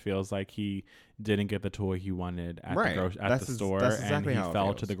that this feels like he didn't get the toy he wanted at the store, and he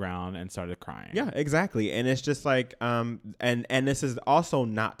fell to the ground and started crying. Yeah, exactly. And it's just like, and this is also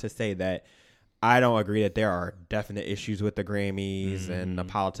not to say that I don't agree that there are definite issues with the Grammys and the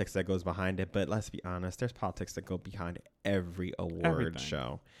politics that goes behind it. But let's be honest, there's politics that go behind every award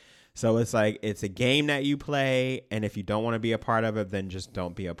show. So it's like, it's a game that you play, and if you don't want to be a part of it, then just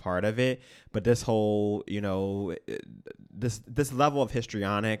don't be a part of it. But this whole, this level of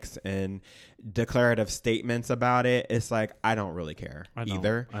histrionics and declarative statements about it, it's like, I don't really care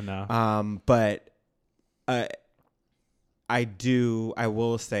either. I know. But I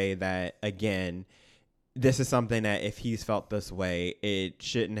will say that, again, this is something that if he's felt this way, it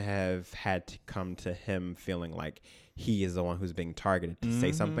shouldn't have had to come to him feeling like he is the one who's being targeted to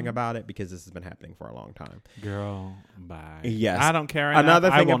say something about it, because this has been happening for a long time. Girl, bye. Yes. I don't care enough.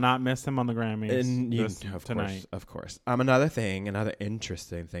 I will not miss him on the Grammys tonight. Of course. Another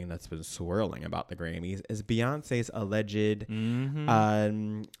interesting thing that's been swirling about the Grammys is Beyonce's alleged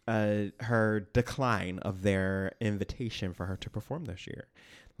her decline of their invitation for her to perform this year.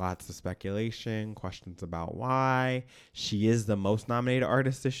 Lots of speculation, questions about why. She is the most nominated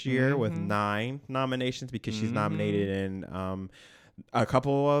artist this year with 9 nominations, because she's nominated in a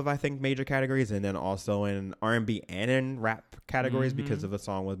couple of, I think, major categories, and then also in R&B and in rap categories because of a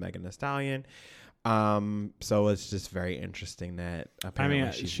song with Megan Thee Stallion. So it's just very interesting that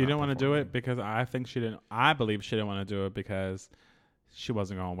apparently she didn't want to do it because I believe she didn't want to do it because she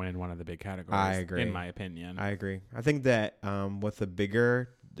wasn't going to win one of the big categories. I agree. In my opinion. I agree. I think that with the bigger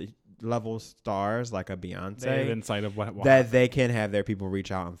level stars like a Beyonce, they have insight of what that they can have their people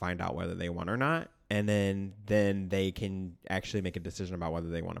reach out and find out whether they won or not, and then they can actually make a decision about whether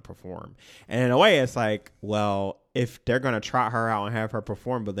they want to perform. And in a way, it's like, well, if they're going to trot her out and have her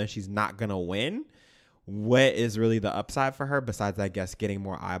perform, but then she's not going to win, what is really the upside for her besides, I guess, getting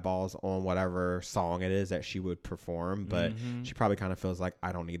more eyeballs on whatever song it is that she would perform? But she probably kind of feels like,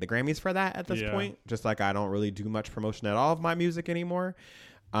 I don't need the Grammys for that at this point, just like I don't really do much promotion at all of my music anymore.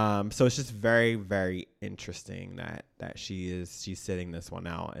 So it's just very, very interesting that she's sitting this one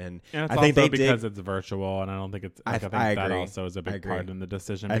out, and it's I think also because it's virtual, and I don't think it's. I think I that agree. also is a big part in the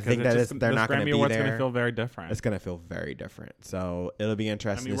decision. I think that they're not going to be there. It's going to feel very different. It's going to feel very different. So it'll be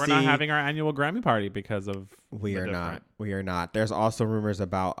interesting. We're not having our annual Grammy party because of. We are not. There's also rumors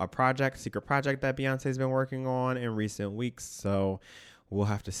about a secret project that Beyonce's been working on in recent weeks. So we'll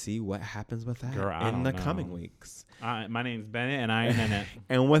have to see what happens with that in the coming weeks. My name's Bennett, and I ain't in it.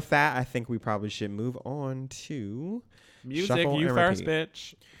 And with that, I think we probably should move on to music. You first,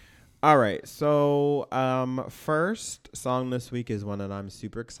 bitch. All right. So, first song this week is one that I'm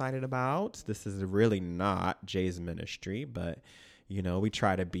super excited about. This is really not Jay's Ministry, but we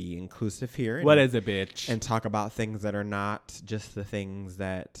try to be inclusive here. What is it, bitch? And talk about things that are not just the things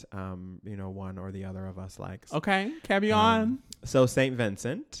that one or the other of us likes. Okay, carry on. So St.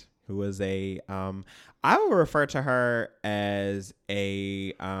 Vincent, who was I would refer to her as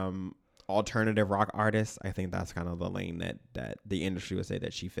a alternative rock artist. I think that's kind of the lane that the industry would say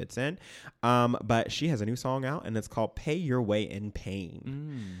that she fits in. But she has a new song out, and it's called Pay Your Way in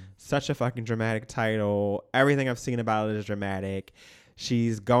Pain. Such a fucking dramatic title. Everything I've seen about it is dramatic.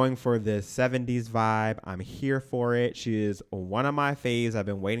 She's going for this 70s vibe. I'm here for it. She is one of my faves. I've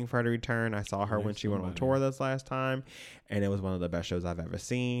been waiting for her to return. I saw her when she went on tour this last time, and it was one of the best shows I've ever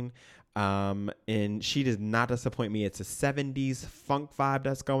seen. And she does not disappoint me. It's a 70s funk vibe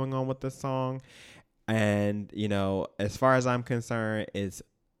that's going on with this song. And, you know, as far as I'm concerned, it's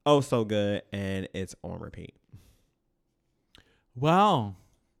oh so good, and it's on repeat. Well,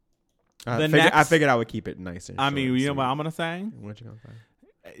 I figured I would keep it nice and short. I mean, you know what I'm going to say? What you going to say?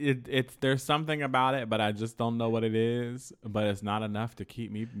 It's there's something about it, but I just don't know what it is. But it's not enough to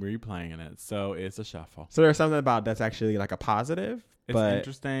keep me replaying it, so it's a shuffle. So there's something about that's actually like a positive. It's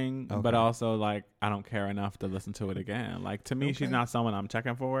interesting, okay. but also like I don't care enough to listen to it again. Like to me, Okay. she's not someone I'm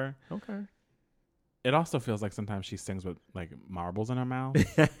checking for. Okay. It also feels like sometimes she sings with like marbles in her mouth,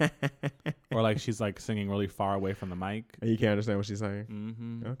 or like she's like singing really far away from the mic. You can't understand what she's saying.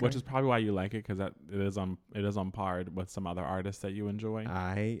 Mm-hmm. Okay. Which is probably why you like it, because it is on par with some other artists that you enjoy.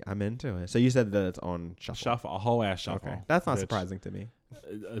 I'm into it. So you said that it's on shuffle. A whole ass shuffle. Okay, that's not bitch. surprising to me.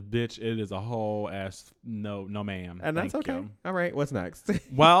 Bitch, it is a whole ass no ma'am. And that's Thank okay. you. All right, what's next?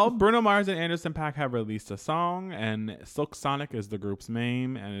 Well, Bruno Mars and Anderson .Paak have released a song, and Silk Sonic is the group's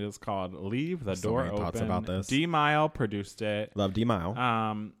name, and it is called "Leave the Door many Open." thoughts about this. D-Mile produced it. Love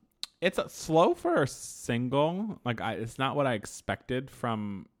D-Mile. It's slow for a single. Like it's not what I expected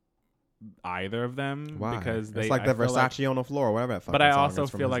from either of them. Why? Because it's like the Versace on the floor, whatever. That but I song also is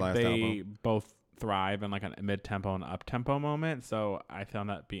from feel his like last they album. both thrive in like a mid-tempo and up-tempo moment, so I found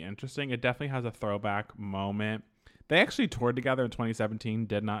that be interesting. It definitely has a throwback moment. They actually toured together in 2017.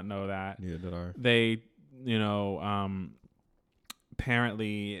 Did not know that. Neither did I. They,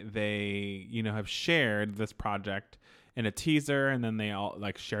 apparently they, have shared this project in a teaser, and then they all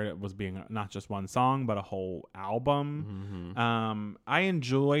like shared it was being not just one song but a whole album. Mm-hmm. I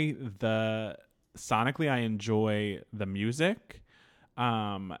enjoy sonically I enjoy the music.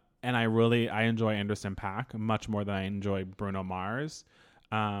 And I enjoy Anderson .Paak much more than I enjoy Bruno Mars.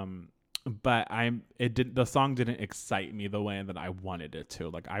 But the song didn't excite me the way that I wanted it to.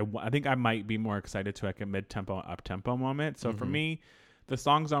 Like I think I might be more excited to like a mid-tempo, up-tempo moment. So for me, the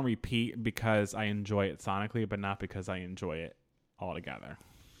song's on repeat because I enjoy it sonically, but not because I enjoy it altogether.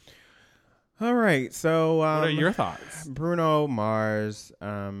 All right, so what are your thoughts? Bruno Mars.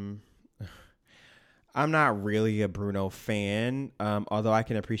 I'm not really a Bruno fan, although I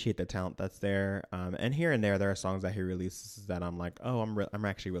can appreciate the talent that's there. And here and there are songs that he releases that I'm like, oh, I'm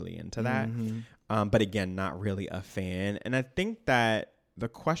actually really into that. Mm-hmm. But again, not really a fan. And I think that the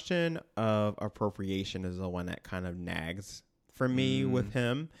question of appropriation is the one that kind of nags for me with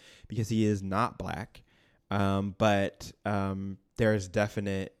him, because he is not black. But there's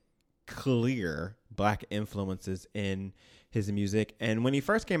definite, clear black influences in his music. And when he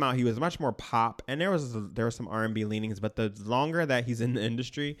first came out, he was much more pop, and there were some R&B leanings, but the longer that he's in the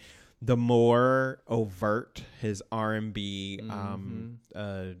industry, the more overt his R&B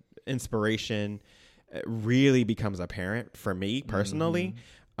inspiration really becomes apparent for me personally.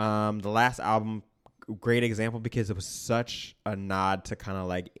 The last album, great example, because it was such a nod to kind of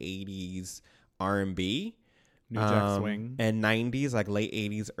like 80s R&B. New Jack Swing. And 90s, like late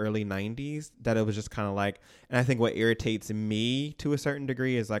 80s, early 90s, that it was just kind of like, and I think what irritates me to a certain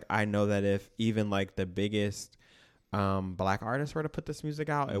degree is like, I know that if even like the biggest black artists were to put this music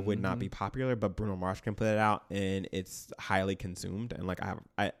out, it would not be popular, but Bruno Mars can put it out and it's highly consumed. And like,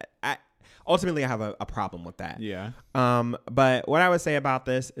 I ultimately I have a problem with that. Yeah. But what I would say about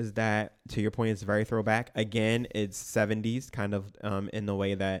this is that, to your point, it's very throwback. Again, it's 70s kind of in the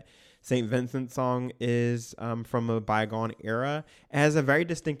way that St. Vincent's song is from a bygone era. It has a very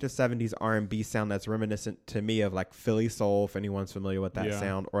distinctive 70s R&B sound that's reminiscent to me of like Philly soul, if anyone's familiar with that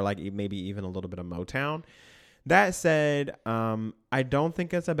sound, or like maybe even a little bit of Motown. That said, I don't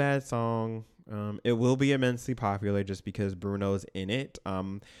think it's a bad song. It will be immensely popular just because Bruno's in it.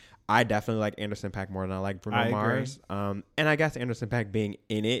 I definitely like Anderson .Paak more than I like Bruno Mars. And I guess Anderson .Paak being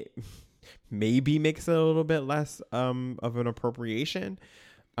in it maybe makes it a little bit less of an appropriation.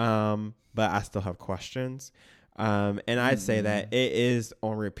 But I still have questions. And I'd say that it is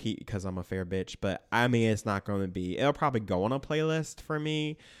on repeat because I'm a fair bitch, but I mean, it's not going to be, it'll probably go on a playlist for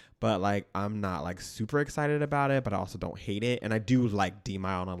me, but like, I'm not like super excited about it, but I also don't hate it. And I do like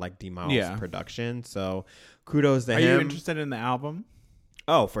D-Mile, and I like D-Mile's production. So kudos to him. Are you interested in the album?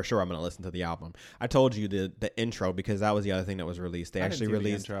 Oh, for sure. I'm going to listen to the album. I told you the intro because that was the other thing that was released. They actually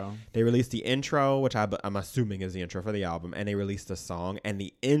released the intro. They released the intro, which I'm assuming is the intro for the album, and they released a song, and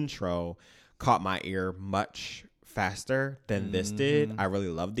the intro caught my ear much faster than this did. I really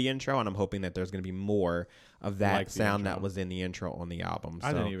loved the intro, and I'm hoping that there's going to be more of that like sound that was in the intro on the album. So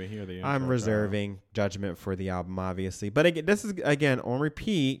I didn't even hear the intro. I'm reserving judgment for the album, obviously. But again, this is, again, on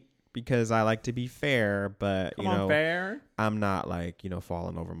repeat, because I like to be fair, but fair. I'm not like,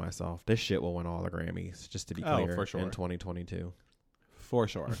 falling over myself. This shit will win all the Grammys, just to be clear, for sure. in 2022. for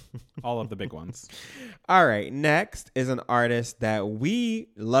sure. All of the big ones. All right. Next is an artist that we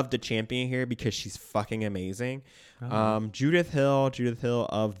love to champion here because she's fucking amazing. Judith Hill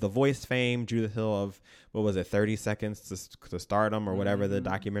of The Voice fame, Judith Hill of, what was it, 30 Seconds to Stardom or whatever the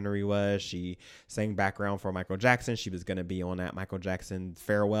documentary was. She sang background for Michael Jackson. She was going to be on that Michael Jackson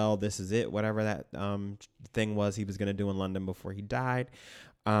Farewell, This Is It, whatever that thing was he was going to do in London before he died.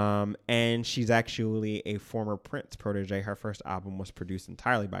 And she's actually a former Prince protege. Her first album was produced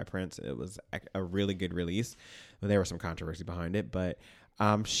entirely by Prince. It was a really good release. There was some controversy behind it, but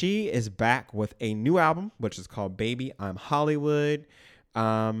she is back with a new album, which is called Baby, I'm Hollywood.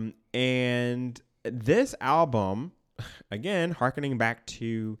 And this album, again, hearkening back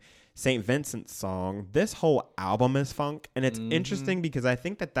to St. Vincent's song, this whole album is funk. And it's interesting because I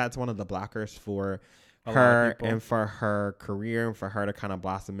think that that's one of the blockers for her and for her career and for her to kind of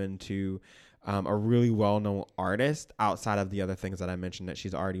blossom into a really well-known artist outside of the other things that I mentioned that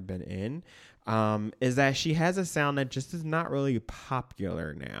she's already been in, is that she has a sound that just is not really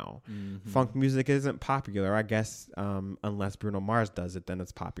popular now. Funk music isn't popular, I guess, unless Bruno Mars does it, then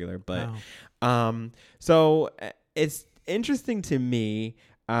it's popular. But so it's interesting to me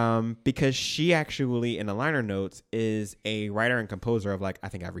because she actually, in the liner notes, is a writer and composer of, like, I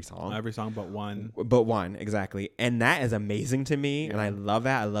think every song but one, exactly. And that is amazing to me. And I love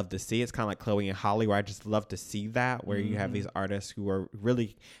that. I love to see. It's kind of like Chloe and Holly, where I just love to see that, where you have these artists who are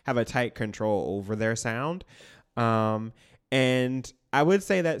really have a tight control over their sound. And I would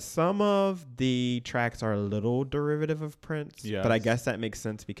say that some of the tracks are a little derivative of Prince, but I guess that makes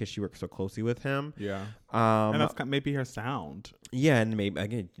sense because she works so closely with him. And that's maybe her sound. And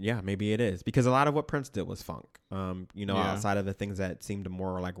maybe it is, because a lot of what Prince did was funk. Outside of the things that seemed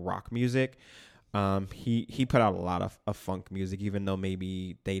more like rock music, he put out a lot of funk music, even though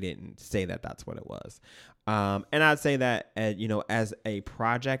maybe they didn't say that that's what it was. And I'd say that as a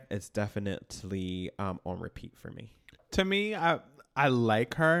project, it's definitely on repeat for me. To me, I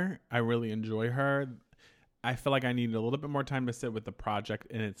like her. I really enjoy her. I feel like I need a little bit more time to sit with the project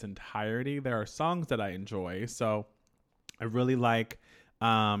in its entirety. There are songs that I enjoy. So I really like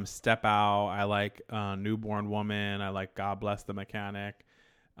Step Out. I like Newborn Woman. I like God Bless the Mechanic.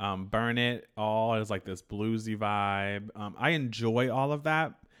 Burn It All is like this bluesy vibe. I enjoy all of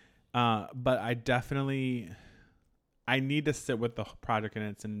that. But I need to sit with the project in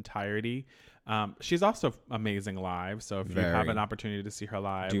its entirety. She's also amazing live. So if you have an opportunity to see her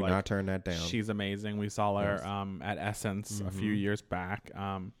live, do not turn that down. She's amazing. We saw her at Essence a few years back.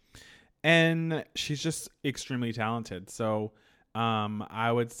 And she's just extremely talented. So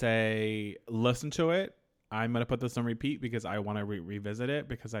I would say listen to it. I'm going to put this on repeat because I want to revisit it,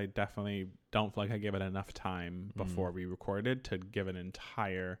 because I definitely don't feel like I gave it enough time before we recorded to give an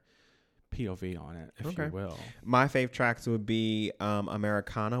entire POV on it, if you will. My fave tracks would be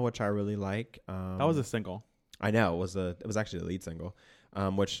Americana, which I really like. That was a single. I know. It was actually the lead single,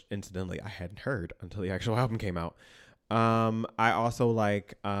 which incidentally I hadn't heard until the actual album came out. I also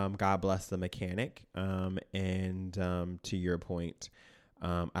like God Bless the Mechanic, and to your point,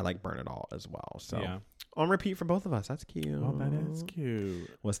 I like Burn It All as well. So on repeat for both of us. That's cute. Oh, that is cute.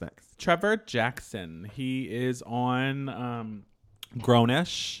 What's next? Trevor Jackson. He is on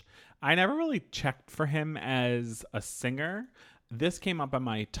Grownish. I never really checked for him as a singer. This came up on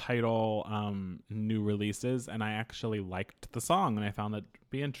my Tidal new releases, and I actually liked the song, and I found it to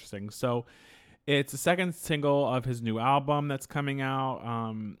be interesting. So it's the second single of his new album that's coming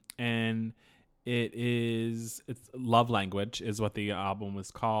out, and it's Love Language is what the album was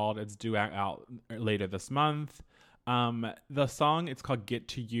called. It's due out later this month. The song, it's called Get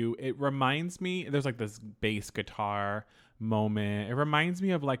to You. It reminds me, there's like this bass guitar moment. It reminds me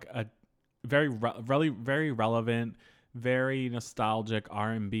of like a very relevant, very nostalgic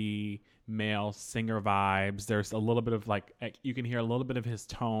R&B male singer vibes. There's a little bit of like, you can hear a little bit of his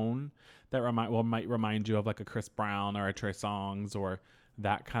tone that might remind you of like a Chris Brown or a Trey Songz or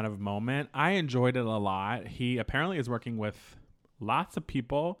that kind of moment. I enjoyed it a lot. He apparently is working with lots of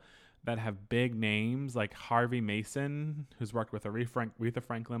people that have big names, like Harvey Mason, who's worked with Aretha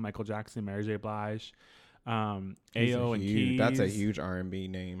Franklin, Michael Jackson, Mary J. Blige, Ayo and Keys. That's a huge R&B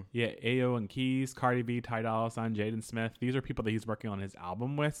name. Yeah, Ayo and Keys, Cardi B, Ty Dolla $ign, Jaden Smith. These are people that he's working on his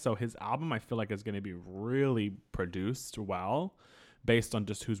album with. So his album, I feel like, is going to be really produced well based on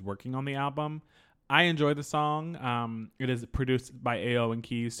just who's working on the album. I enjoy the song. It is produced by Ayo and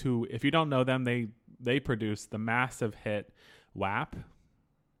Keys, who, if you don't know them, they produced the massive hit WAP.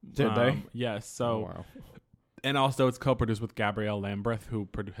 Did they? Yes. So. Oh, wow. And also it's co-produced with Gabrielle Lambreth, who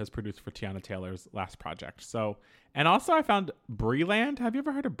has produced for Tiana Taylor's last project. So, and also I found Breland. Have you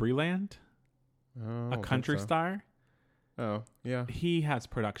ever heard of Breland? A country star? Oh, yeah. He has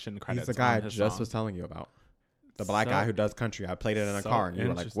production credits. He's the guy I on his just song. was telling you about. The black guy who does country. I played it in a car, and you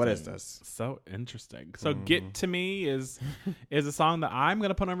were like, "What is this?" So interesting. So "Get to Me" is a song that I'm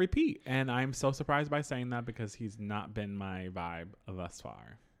gonna put on repeat, and I'm so surprised by saying that because he's not been my vibe thus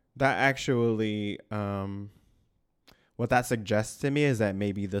far. That actually, what that suggests to me is that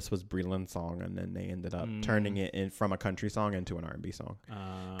maybe this was Breland's song, and then they ended up turning it in from a country song into an R&B song.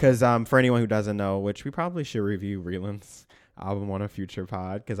 Because for anyone who doesn't know, which we probably should review Breland's album on a future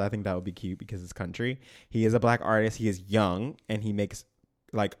pod, because I think that would be cute because it's country. He is a black artist. He is young, and he makes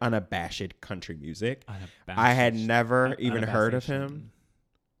like unabashed country music. I had never even heard of him.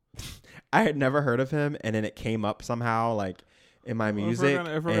 I had never heard of him, and then it came up somehow like in my music.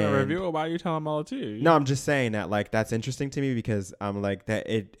 If we're gonna review it, why are you telling them all too? No, I'm just saying that like that's interesting to me because I'm like that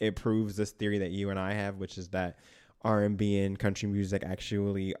it proves this theory that you and I have, which is that R&B and country music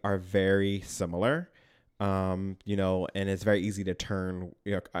actually are very similar. You know, and it's very easy to turn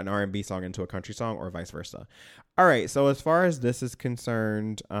an R&B song into a country song or vice versa. All right, so as far as this is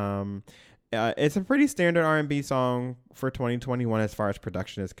concerned, it's a pretty standard R&B song for 2021 as far as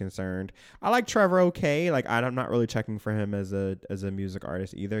production is concerned. I like Trevor okay. Like I'm not really checking for him as a music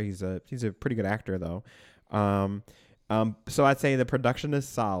artist either. He's a pretty good actor though. So I'd say the production is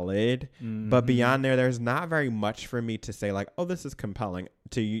solid, but beyond there's not very much for me to say like, oh, this is compelling.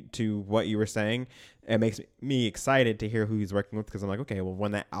 To what you were saying, it makes me excited to hear who he's working with because I'm like, okay, well,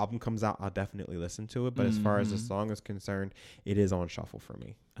 when that album comes out, I'll definitely listen to it. But as far as the song is concerned, it is on shuffle for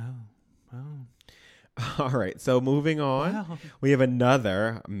me. All right, so moving on, we have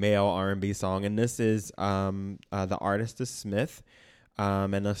another male R&B song, and this is the artist is Smith.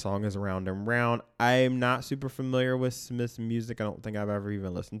 And the song is Round and Round. I'm not super familiar with Smith's music. I don't think I've ever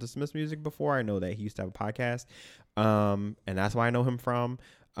even listened to Smith's music before. I know that he used to have a podcast, and that's why I know him from,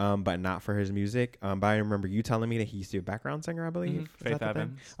 but not for his music. But I remember you telling me that he used to be a background singer, I believe. Faith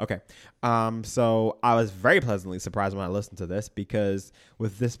Evans. Okay. So I was very pleasantly surprised when I listened to this because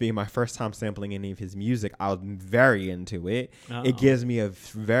with this being my first time sampling any of his music, I was very into it. It gives me a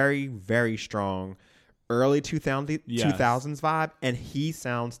very, very strong early 2000s vibe, and he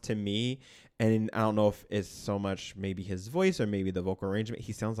sounds to me, and I don't know if it's so much maybe his voice or maybe the vocal arrangement,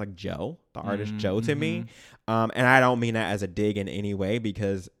 he sounds like Joe, the artist Joe to me, and I don't mean that as a dig in any way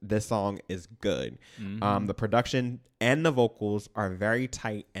because this song is good. The production and the vocals are very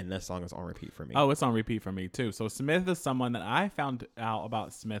tight, and this song is on repeat for me. Oh, it's on repeat for me too. So Smith is someone that I found out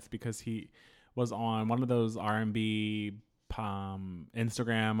about Smith because he was on one of those R&B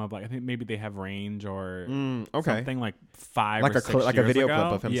Instagram of like I think maybe they have Range or something like 5 like or 6 years like a video ago.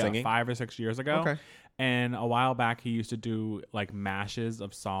 clip of him singing 5 or 6 years ago. Okay. And a while back he used to do like mashes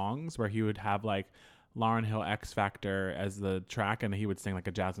of songs where he would have like Lauryn Hill X Factor as the track and he would sing like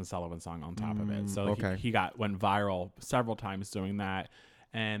a Jasmine Sullivan song on top of it. So he went viral several times doing that.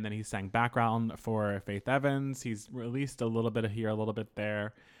 And then he sang background for Faith Evans. He's released a little bit of here, a little bit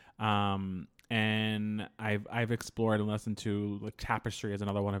there. And I've explored and listened to like Tapestry is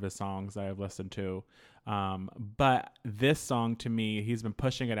another one of his songs that I've listened to. But this song to me, he's been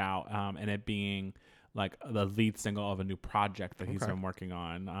pushing it out and it being like the lead single of a new project that he's been working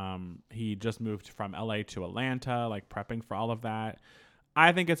on. He just moved from LA to Atlanta, like prepping for all of that.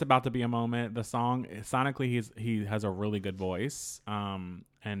 I think it's about to be a moment. The song sonically, he has a really good voice, and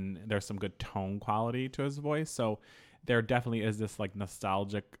there's some good tone quality to his voice. So there definitely is this like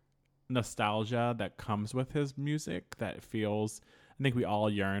nostalgia that comes with his music that feels. I think we all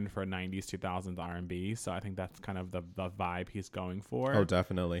yearn for 90s, 2000s R&B. So I think that's kind of the vibe he's going for. Oh,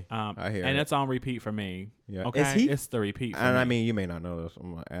 definitely. I hear and it. it's on repeat for me. Yeah. Okay, it's the repeat. For and me. I mean, you may not know this.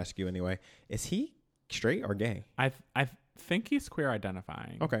 I'm gonna ask you anyway. Is he straight or gay? I think he's queer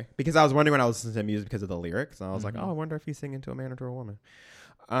identifying. Okay, because I was wondering when I was listening to music because of the lyrics, and I was like, oh, I wonder if he's singing to a man or to a woman.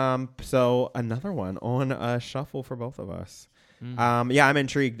 So another one on shuffle for both of us. Yeah, I'm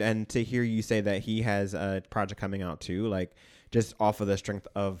intrigued, and to hear you say that he has a project coming out too, like just off of the strength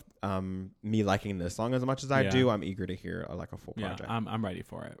of me liking this song as much as I do, I'm eager to hear like a full project. I'm ready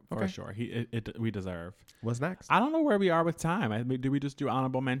for it for sure. We deserve. What's next? I don't know where we are with time. Do we just do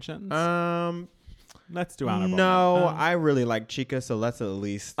honorable mentions? Let's do honorable. No, I really like Chika, so let's at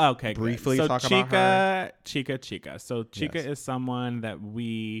least briefly talk about her. Chika. So Chika is someone that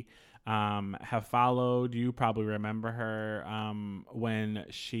we have followed. You probably remember her when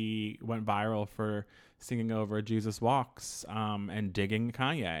she went viral for singing over Jesus Walks and digging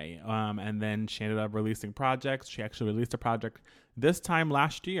Kanye. And then she ended up releasing projects. She actually released a project this time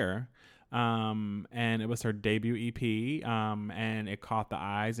last year. And it was her debut EP, and it caught the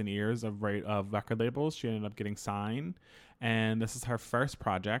eyes and ears of record labels. She ended up getting signed, and this is her first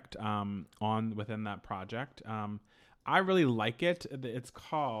project. Within that project, I really like it. It's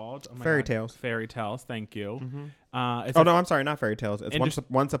called Fairy Tales. Fairy Tales. Thank you. Oh no, I'm sorry, not Fairy Tales. It's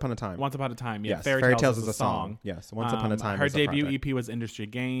Once Upon a Time. Once Upon a Time. Yeah, Yes, Fairy Tales is a song. Yes, Once Upon a Time. Her is a debut project. EP was Industry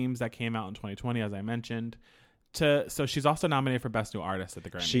Games that came out in 2020, as I mentioned. So she's also nominated for Best New Artist at the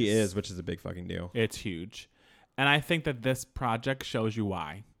Grammys. She is, which is a big fucking deal. It's huge, and I think that this project shows you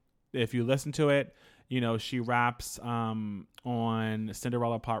why. If you listen to it, she raps on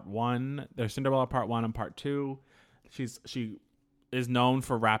Cinderella Part 1. There's Cinderella Part 1 and Part 2. She is known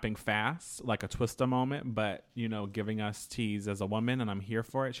for rapping fast, like a Twista moment, but giving us tease as a woman, and I'm here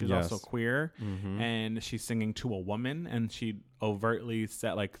for it. She's also queer, and she's singing to a woman, and she overtly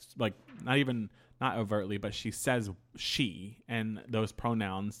said like not overtly, but she says she and those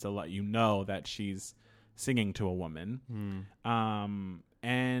pronouns to let you know that she's singing to a woman.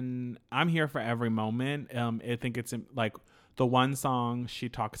 And I'm here for every moment. I think it's like the one song she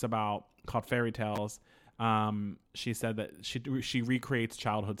talks about called Fairy Tales. She said that she recreates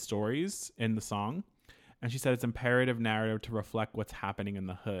childhood stories in the song, and she said it's imperative narrative to reflect what's happening in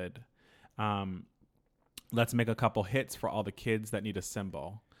the hood. Let's make a couple hits for all the kids that need a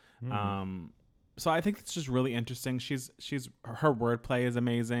symbol. So I think it's just really interesting. Her wordplay is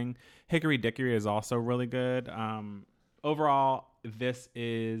amazing. Hickory Dickory is also really good. Overall, this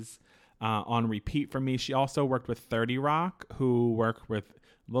is on repeat for me. She also worked with 30 Rock, who worked with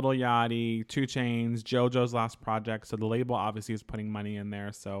Lil Yachty, 2 Chainz, JoJo's last project. So the label obviously is putting money in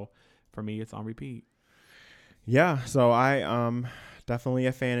there. So for me, it's on repeat. Yeah, so I definitely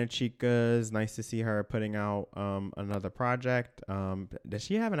a fan of Chica's. Nice to see her putting out another project. Does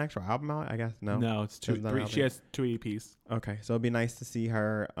she have an actual album out? I guess no. No, it's 3. She has 2 EPs. Okay, so it'd be nice to see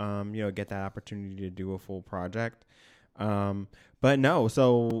her get that opportunity to do a full project. But no,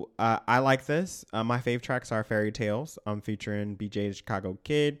 so I like this. My fave tracks are Fairy Tales. featuring BJ the Chicago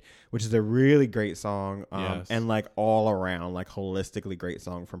Kid, which is a really great song. And like all around, like holistically great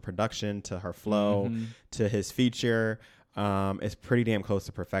song, from production to her flow to his feature. It's pretty damn close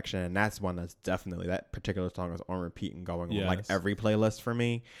to perfection, and that's one that's definitely, that particular song is on repeat and going on like every playlist for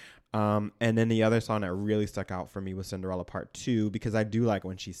me. And then the other song that really stuck out for me was Cinderella Part 2, because I do like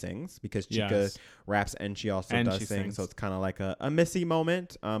when she sings, because Chica raps and she also does sing. So it's kind of like a Missy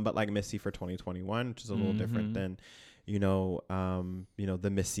moment, but like Missy for 2021, which is a little different than, the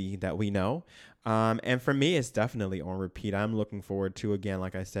Missy that we know. And for me, it's definitely on repeat. I'm looking forward to, again,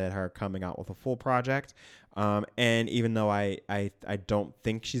 like I said, her coming out with a full project. And even though I don't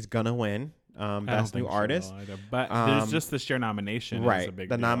think she's gonna win Best New Artist, but there's just the sheer nomination, right? Is a big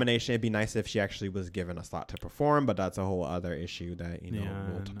the deal. Nomination, it'd be nice if she actually was given a slot to perform, but that's a whole other issue that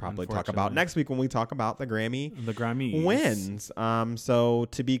we'll probably talk about next week when we talk about the Grammys wins. So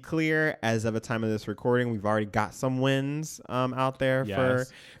to be clear, as of the time of this recording, we've already got some wins out there for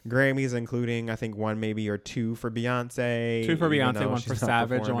Grammys, including I think 1 maybe or 2 for Beyonce. 2 for Beyonce, 1 for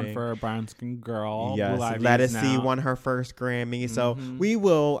Savage, 1 for Brown Skin Girl. Yes, Ledisi won her first Grammy. So we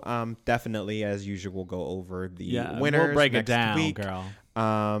will definitely, as usual, go over the winners. We'll break it down, week. Girl.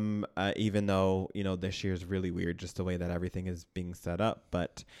 Even though this year's really weird, just the way that everything is being set up.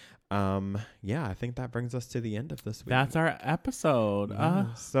 But I think that brings us to the end of this week. That's our episode.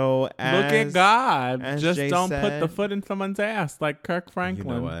 So look at God. Just Jay don't said, put the foot in someone's ass like Kirk Franklin.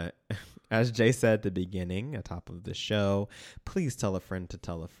 You know what? As Jay said at the beginning, at top of the show, please tell a friend to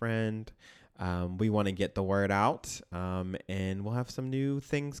tell a friend. We want to get the word out, and we'll have some new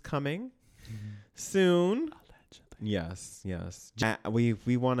things coming soon. Yes.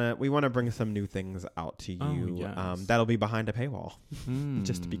 We wanna bring some new things out to you. That'll be behind a paywall.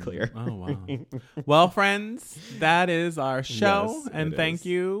 Just to be clear. Oh wow. Well, friends, that is our show, and thank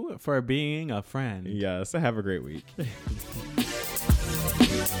you for being a friend. Yes. Have a great week.